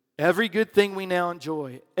 Every good thing we now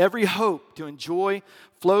enjoy, every hope to enjoy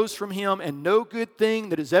flows from Him, and no good thing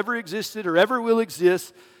that has ever existed or ever will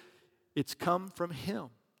exist, it's come from Him.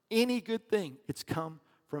 Any good thing, it's come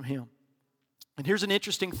from Him. And here's an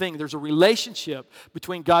interesting thing. There's a relationship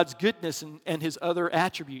between God's goodness and His other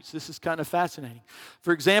attributes. This is kind of fascinating.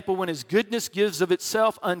 For example, when His goodness gives of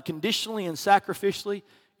itself unconditionally and sacrificially,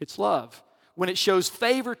 it's love. When it shows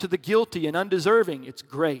favor to the guilty and undeserving, it's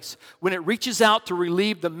grace. When it reaches out to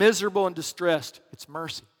relieve the miserable and distressed, it's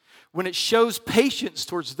mercy. When it shows patience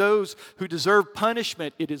towards those who deserve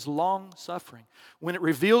punishment, it is long-suffering. When it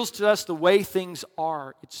reveals to us the way things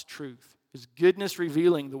are, it's truth. His goodness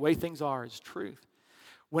revealing the way things are is truth.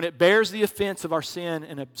 When it bears the offense of our sin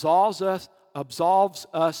and absolves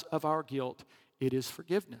us of our guilt, it is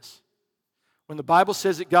forgiveness. When the Bible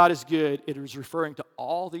says that God is good, it is referring to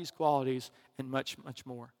all these qualities and much, much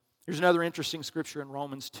more. Here's another interesting scripture in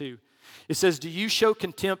Romans 2. It says, "Do you show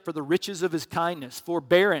contempt for the riches of His kindness,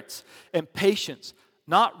 forbearance, and patience,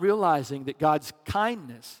 not realizing that God's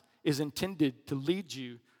kindness is intended to lead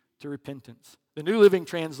you to repentance?" The New Living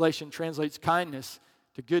Translation translates kindness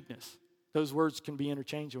to goodness. Those words can be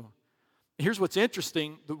interchangeable. Here's what's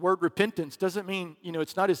interesting. The word repentance doesn't mean,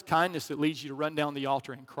 it's not His kindness that leads you to run down the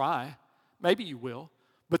altar and cry. Maybe you will.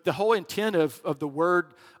 But the whole intent of the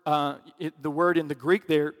word in the Greek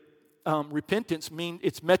there, repentance,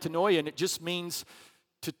 it's metanoia, and it just means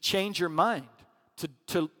to change your mind,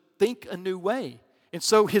 to think a new way. And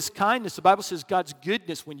so His kindness, the Bible says God's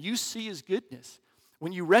goodness, when you see His goodness,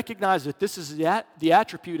 when you recognize that this is the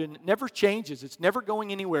attribute and it never changes, it's never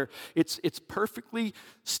going anywhere, it's perfectly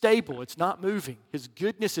stable, it's not moving. His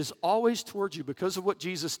goodness is always towards you because of what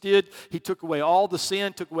Jesus did. He took away all the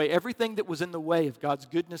sin, took away everything that was in the way of God's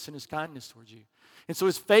goodness and His kindness towards you. And so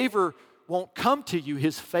His favor won't come to you,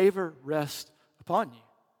 His favor rests upon you.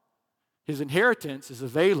 His inheritance is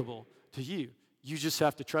available to you. You just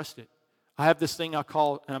have to trust it. I have this thing I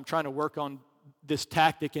call, and I'm trying to work on this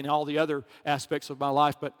tactic in all the other aspects of my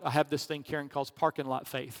life, but I have this thing Karen calls parking lot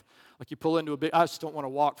faith. Like you pull into I just don't want to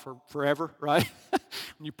walk for forever, right?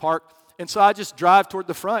 When you park. And so I just drive toward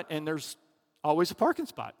the front, and there's always a parking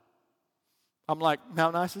spot. I'm like, how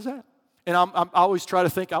nice is that? And I always try to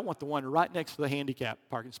think, I want the one right next to the handicap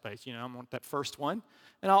parking space. I want that first one,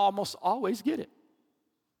 and I'll almost always get it.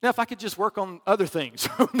 Now, if I could just work on other things,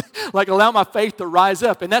 like allow my faith to rise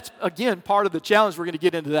up. And that's, again, part of the challenge. We're going to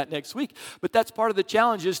get into that next week. But that's part of the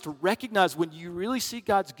challenge, is to recognize when you really see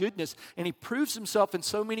God's goodness and He proves Himself in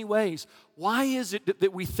so many ways, why is it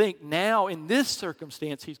that we think now in this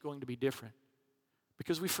circumstance He's going to be different?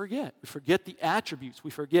 Because we forget. We forget the attributes. We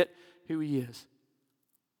forget who He is.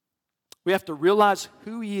 We have to realize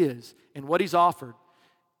who He is and what He's offered.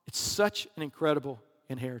 It's such an incredible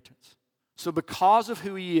inheritance. So because of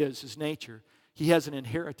who He is, His nature, He has an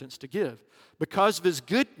inheritance to give. Because of His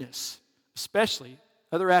goodness, especially,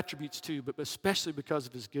 other attributes too, but especially because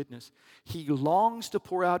of His goodness, He longs to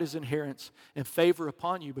pour out His inheritance and favor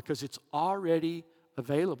upon you because it's already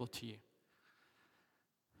available to you.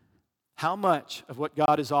 How much of what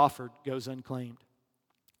God has offered goes unclaimed?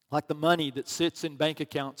 Like the money that sits in bank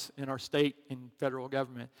accounts in our state and federal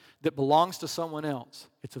government that belongs to someone else.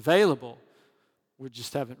 It's available. We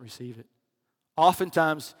just haven't received it.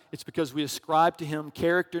 Oftentimes, it's because we ascribe to Him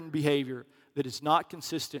character and behavior that is not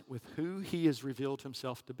consistent with who He has revealed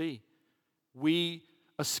Himself to be. We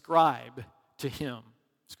ascribe to Him.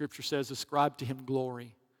 Scripture says, ascribe to Him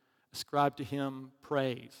glory. Ascribe to Him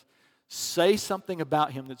praise. Say something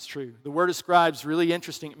about Him that's true. The word ascribe is really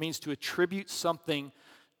interesting. It means to attribute something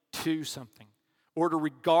to something, or to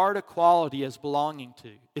regard a quality as belonging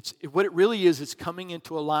to. What it really is, it's coming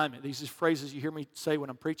into alignment. These are phrases you hear me say when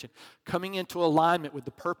I'm preaching. Coming into alignment with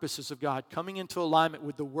the purposes of God. Coming into alignment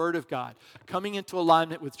with the Word of God. Coming into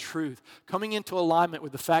alignment with truth. Coming into alignment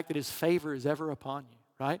with the fact that His favor is ever upon you,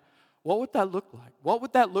 right? What would that look like? What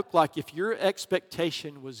would that look like if your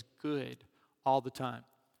expectation was good all the time?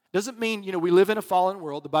 Doesn't mean, we live in a fallen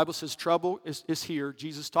world. The Bible says trouble is here.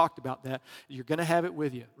 Jesus talked about that. You're going to have it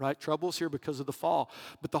with you, right? Trouble's here because of the fall.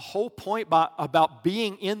 But the whole point about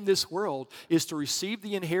being in this world is to receive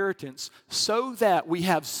the inheritance so that we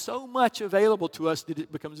have so much available to us that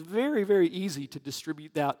it becomes very, very easy to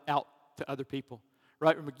distribute that out to other people,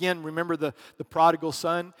 right? Again, remember the prodigal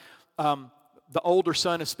son? The older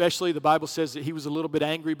son especially, the Bible says that he was a little bit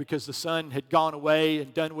angry because the son had gone away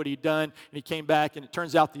and done what he'd done, and he came back, and it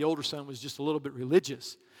turns out the older son was just a little bit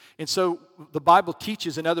religious. And so the Bible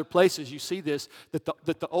teaches in other places, you see this, that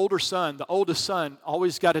the older son, the oldest son,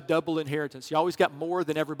 always got a double inheritance. He always got more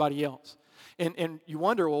than everybody else. And you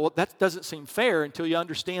wonder, well, that doesn't seem fair until you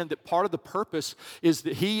understand that part of the purpose is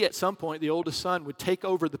that he, at some point, the oldest son, would take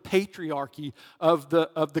over the patriarchy of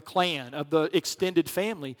the clan, of the extended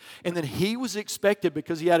family. And then he was expected,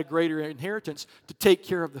 because he had a greater inheritance, to take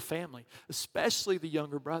care of the family, especially the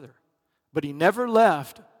younger brother. But he never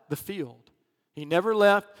left the field. He never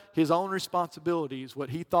left his own responsibilities, what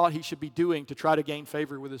he thought he should be doing to try to gain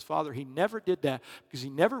favor with his father. He never did that because he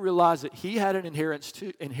never realized that he had an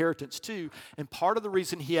inheritance too. And part of the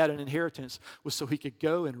reason he had an inheritance was so he could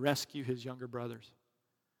go and rescue his younger brothers.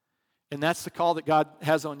 And that's the call that God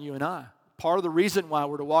has on you and I. Part of the reason why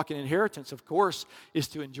we're to walk in inheritance, of course, is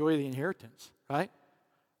to enjoy the inheritance, right?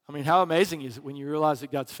 I mean, how amazing is it when you realize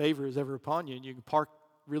that God's favor is ever upon you and you can park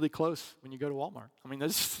really close when you go to Walmart. I mean,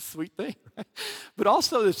 that's just a sweet thing, right? But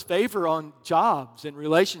also this favor on jobs and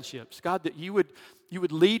relationships. God, that you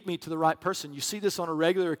would lead me to the right person. You see this on a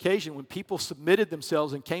regular occasion when people submitted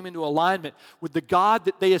themselves and came into alignment with the God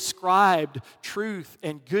that they ascribed truth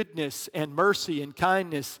and goodness and mercy and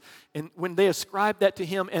kindness. And when they ascribed that to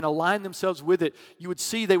him and aligned themselves with it, you would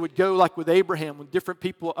see they would go, like with Abraham, with different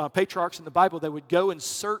people, patriarchs in the Bible, they would go and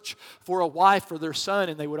search for a wife for their son,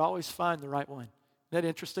 and they would always find the right one. Isn't that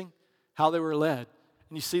interesting? How they were led.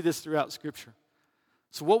 And you see this throughout Scripture.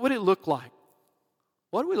 So what would it look like?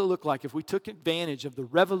 What would it look like if we took advantage of the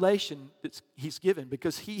revelation that he's given?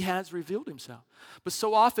 Because he has revealed himself. But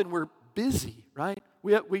so often we're busy, right?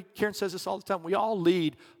 Karen says this all the time. We all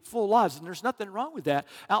lead full lives, and there's nothing wrong with that.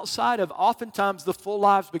 Outside of oftentimes the full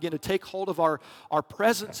lives begin to take hold of our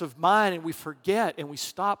presence of mind, and we forget and we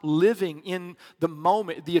stop living in the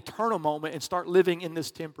moment, the eternal moment, and start living in this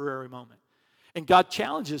temporary moment. And God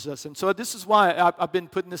challenges us. And so this is why I've been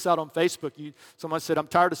putting this out on Facebook. Someone said, I'm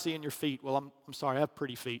tired of seeing your feet. Well, I'm sorry, I have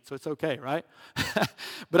pretty feet, so it's okay, right?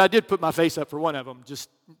 But I did put my face up for one of them, just,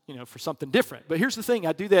 for something different. But here's the thing.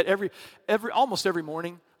 I do that almost every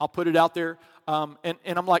morning. I'll put it out there. And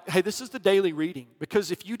I'm like, hey, this is the daily reading. Because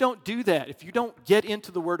if you don't do that, if you don't get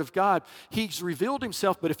into the Word of God, he's revealed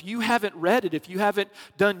himself. But if you haven't read it, if you haven't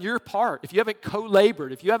done your part, if you haven't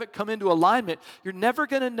co-labored, if you haven't come into alignment, you're never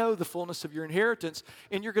going to know the fullness of your inheritance.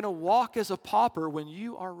 And you're going to walk as a pauper when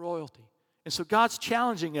you are royalty. And so God's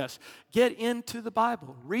challenging us. Get into the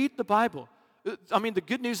Bible. Read the Bible. I mean, the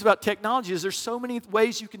good news about technology is there's so many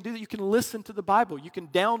ways you can do that. You can listen to the Bible. You can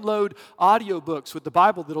download audiobooks with the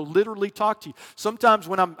Bible that'll literally talk to you. Sometimes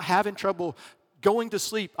when I'm having trouble going to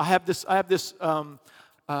sleep, I have this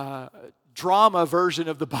drama version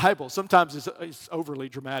of the Bible. Sometimes it's overly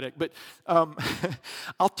dramatic, but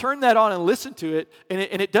I'll turn that on and listen to it,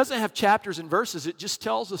 and it doesn't have chapters and verses. It just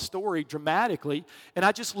tells a story dramatically, and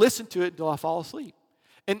I just listen to it until I fall asleep.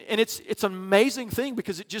 And it's an amazing thing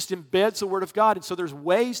because it just embeds the Word of God. And so there's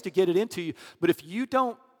ways to get it into you. But if you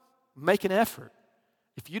don't make an effort,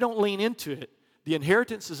 if you don't lean into it, the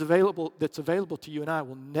inheritance that's available to you and I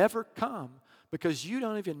will never come because you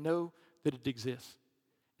don't even know that it exists.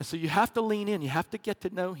 And so you have to lean in. You have to get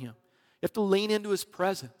to know Him. You have to lean into His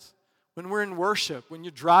presence. When we're in worship, when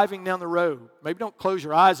you're driving down the road, maybe don't close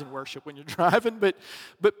your eyes in worship when you're driving,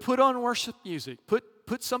 but put on worship music.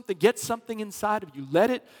 Get something inside of you. Let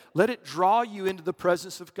it draw you into the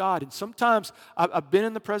presence of God. And sometimes I've been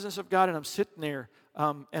in the presence of God and I'm sitting there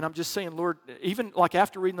and I'm just saying, Lord, even like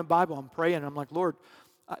after reading the Bible, I'm praying and I'm like, Lord,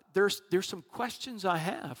 there's some questions I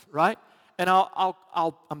have, right? And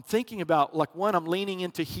I'm thinking about, like, one, I'm leaning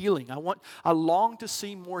into healing. I long to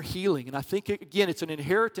see more healing. And I think, again, it's an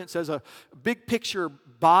inheritance as a big picture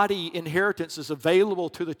body inheritance is available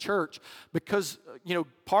to the church because,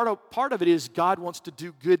 part of it is God wants to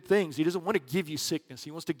do good things. He doesn't want to give you sickness. He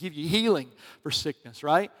wants to give you healing for sickness,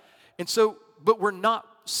 right? And so, but we're not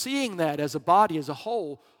seeing that as a body, as a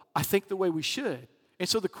whole, I think the way we should. And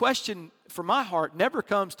so the question for my heart never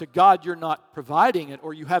comes to God, you're not providing it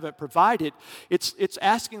or you haven't provided. It's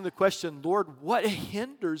asking the question, Lord, what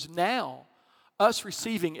hinders now us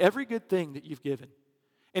receiving every good thing that you've given?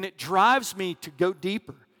 And it drives me to go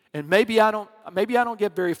deeper. And maybe I don't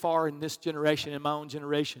get very far in this generation, in my own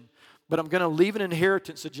generation, but I'm going to leave an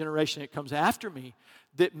inheritance to the generation that comes after me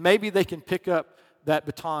that maybe they can pick up that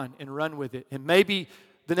baton and run with it. And maybe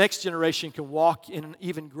the next generation can walk in an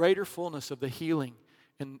even greater fullness of the healing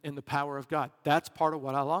and the power of God. That's part of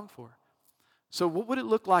what I long for. So what would it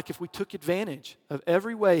look like if we took advantage of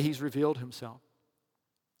every way He's revealed Himself?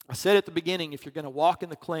 I said at the beginning, if you're going to walk in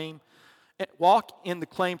the claim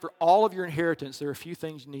for all of your inheritance, there are a few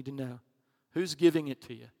things you need to know. Who's giving it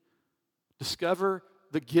to you? Discover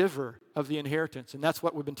the giver of the inheritance. And that's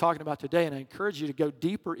what we've been talking about today, and I encourage you to go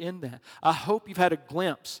deeper in that. I hope you've had a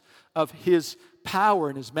glimpse of his power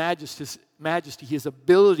and his majesty, his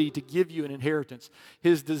ability to give you an inheritance,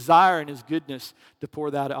 his desire and his goodness to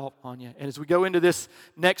pour that out on you. And as we go into this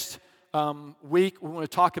next week, we want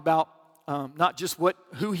to talk about not just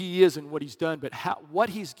who he is and what he's done, but what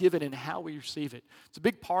he's given and how we receive it. It's a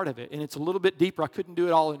big part of it, and it's a little bit deeper. I couldn't do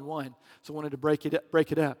it all in one, so I wanted to break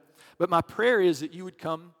it up. But my prayer is that you would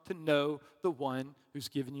come to know the one who's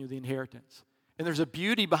given you the inheritance. And there's a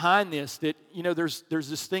beauty behind this that, there's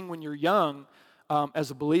this thing when you're young,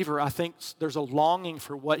 as a believer, I think there's a longing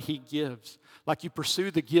for what he gives. Like you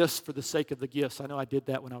pursue the gifts for the sake of the gifts. I know I did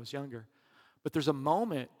that when I was younger. But there's a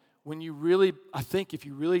moment when you really, I think if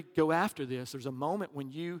you really go after this, there's a moment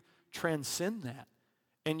when you transcend that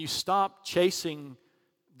and you stop chasing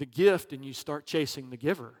the gift and you start chasing the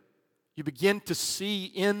giver. You begin to see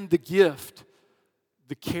in the gift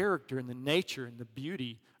the character and the nature and the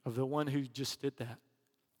beauty of the one who just did that.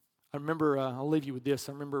 I remember, I'll leave you with this.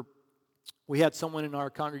 I remember we had someone in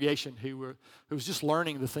our congregation who was just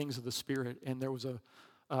learning the things of the Spirit, and there was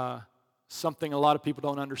something a lot of people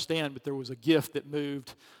don't understand, but there was a gift that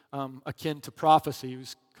moved akin to prophecy. It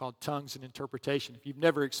was called tongues and interpretation. If you've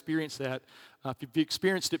never experienced that, if you've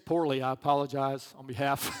experienced it poorly, I apologize on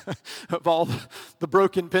behalf of all the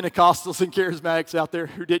broken Pentecostals and charismatics out there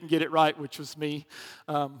who didn't get it right, which was me.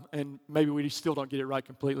 And maybe we still don't get it right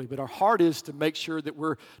completely. But our heart is to make sure that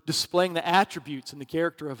we're displaying the attributes and the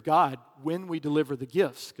character of God when we deliver the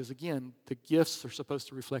gifts. Because again, the gifts are supposed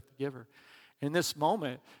to reflect the giver. In this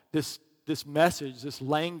moment, this message, this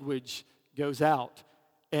language goes out,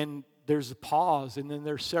 and there's a pause, and then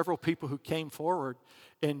there's several people who came forward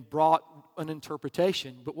and brought an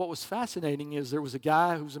interpretation. But what was fascinating is there was a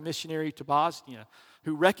guy who was a missionary to Bosnia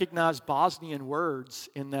who recognized Bosnian words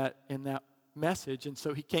in that message, and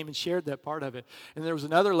so he came and shared that part of it. And there was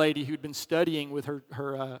another lady who'd been studying with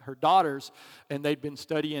her daughters, and they'd been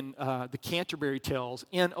studying the Canterbury Tales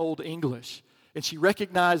in Old English. And she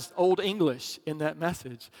recognized Old English in that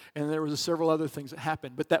message. And there was several other things that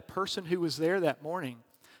happened. But that person who was there that morning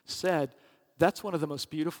said, that's one of the most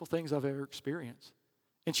beautiful things I've ever experienced.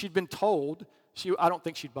 And she'd been told, I don't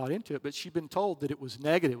think she'd bought into it, but she'd been told that it was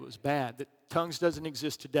negative, it was bad, that tongues doesn't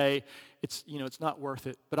exist today, it's not worth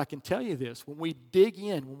it. But I can tell you this, when we dig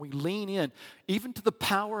in, when we lean in, even to the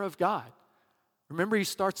power of God, remember he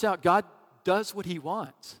starts out, God does what he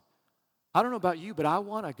wants. I don't know about you, but I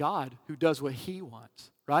want a God who does what he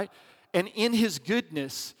wants, right? And in his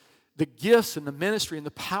goodness, the gifts and the ministry and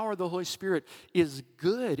the power of the Holy Spirit is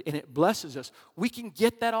good, and it blesses us. We can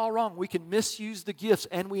get that all wrong. We can misuse the gifts,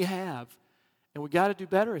 and we have. And we got to do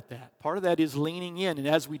better at that. Part of that is leaning in, and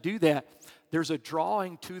as we do that, there's a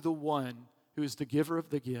drawing to the one who is the giver of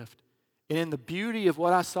the gift. And in the beauty of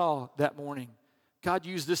what I saw that morning, God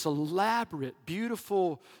used this elaborate,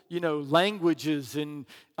 beautiful, languages and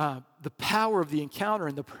the power of the encounter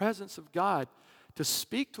and the presence of God to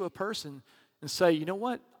speak to a person and say, you know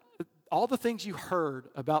what? All the things you heard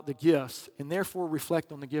about the gifts and therefore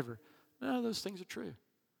reflect on the giver. None of those things are true.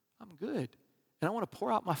 I'm good. And I want to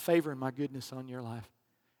pour out my favor and my goodness on your life.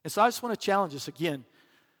 And so I just want to challenge us again.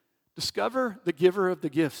 Discover the giver of the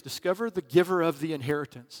gifts. Discover the giver of the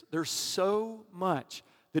inheritance. There's so much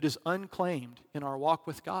that is unclaimed in our walk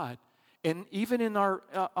with God. And even in our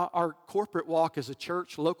corporate walk as a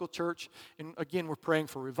church, local church, and again, we're praying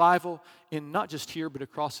for revival, in not just here, but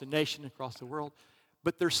across the nation, across the world.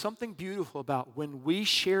 But there's something beautiful about when we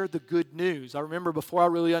share the good news. I remember before I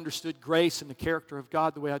really understood grace and the character of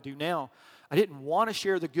God the way I do now, I didn't want to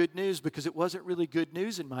share the good news because it wasn't really good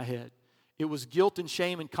news in my head. It was guilt and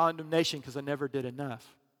shame and condemnation because I never did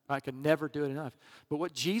enough. I could never do it enough. But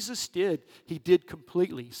what Jesus did, he did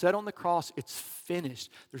completely. He said on the cross, it's finished.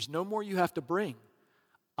 There's no more you have to bring.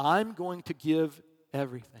 I'm going to give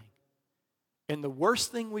everything. And the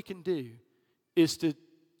worst thing we can do is to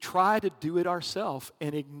try to do it ourselves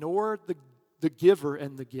and ignore the giver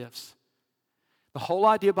and the gifts. The whole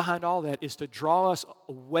idea behind all that is to draw us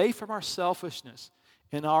away from our selfishness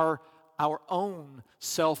and our own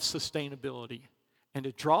self-sustainability, and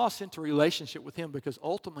to draw us into relationship with him, because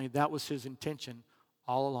ultimately that was his intention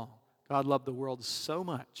all along. God loved the world so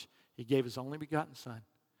much, he gave his only begotten Son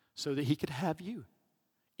so that he could have you.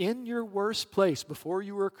 In your worst place, before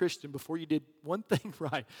you were a Christian, before you did one thing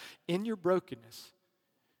right, in your brokenness,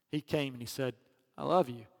 he came and he said, I love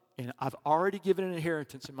you, and I've already given an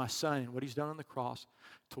inheritance in my Son and what he's done on the cross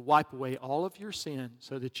to wipe away all of your sin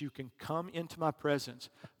so that you can come into my presence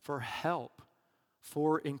for help,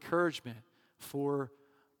 for encouragement, for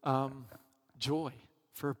joy,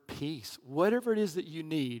 for peace. Whatever it is that you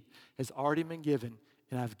need has already been given,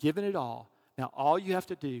 and I've given it all. Now all you have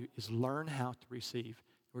to do is learn how to receive.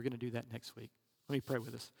 We're going to do that next week. Let me pray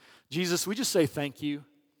with us. Jesus, we just say thank you.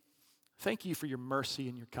 Thank you for your mercy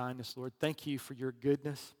and your kindness, Lord. Thank you for your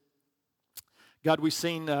goodness. God, we've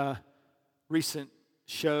seen recent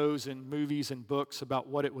shows and movies and books about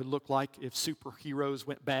what it would look like if superheroes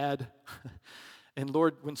went bad. And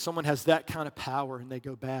Lord, when someone has that kind of power and they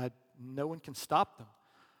go bad, no one can stop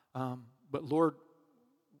them. But Lord,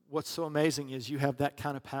 what's so amazing is you have that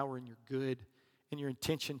kind of power and you're good, and your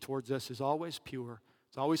intention towards us is always pure.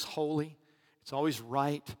 It's always holy. It's always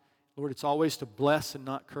right. Lord, it's always to bless and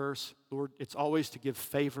not curse. Lord, it's always to give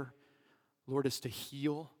favor. Lord, it's to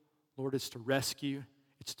heal. Lord, it's to rescue.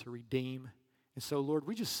 It's to redeem. And so, Lord,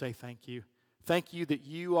 we just say thank you. Thank you that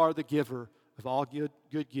you are the giver of all good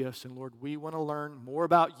gifts. And Lord, we want to learn more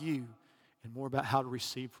about you and more about how to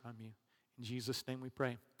receive from you. In Jesus' name we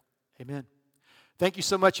pray. Amen. Thank you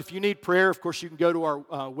so much. If you need prayer, of course, you can go to our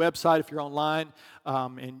website if you're online,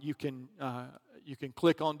 and you can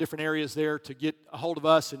click on different areas there to get a hold of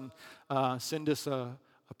us and send us a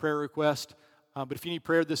prayer request. But if you need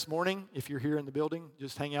prayer this morning, if you're here in the building,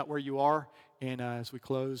 just hang out where you are. And as we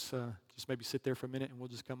close, just maybe sit there for a minute, and we'll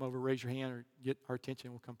just come over, raise your hand, or get our attention,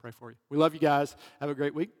 and we'll come pray for you. We love you guys. Have a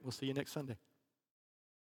great week. We'll see you next Sunday.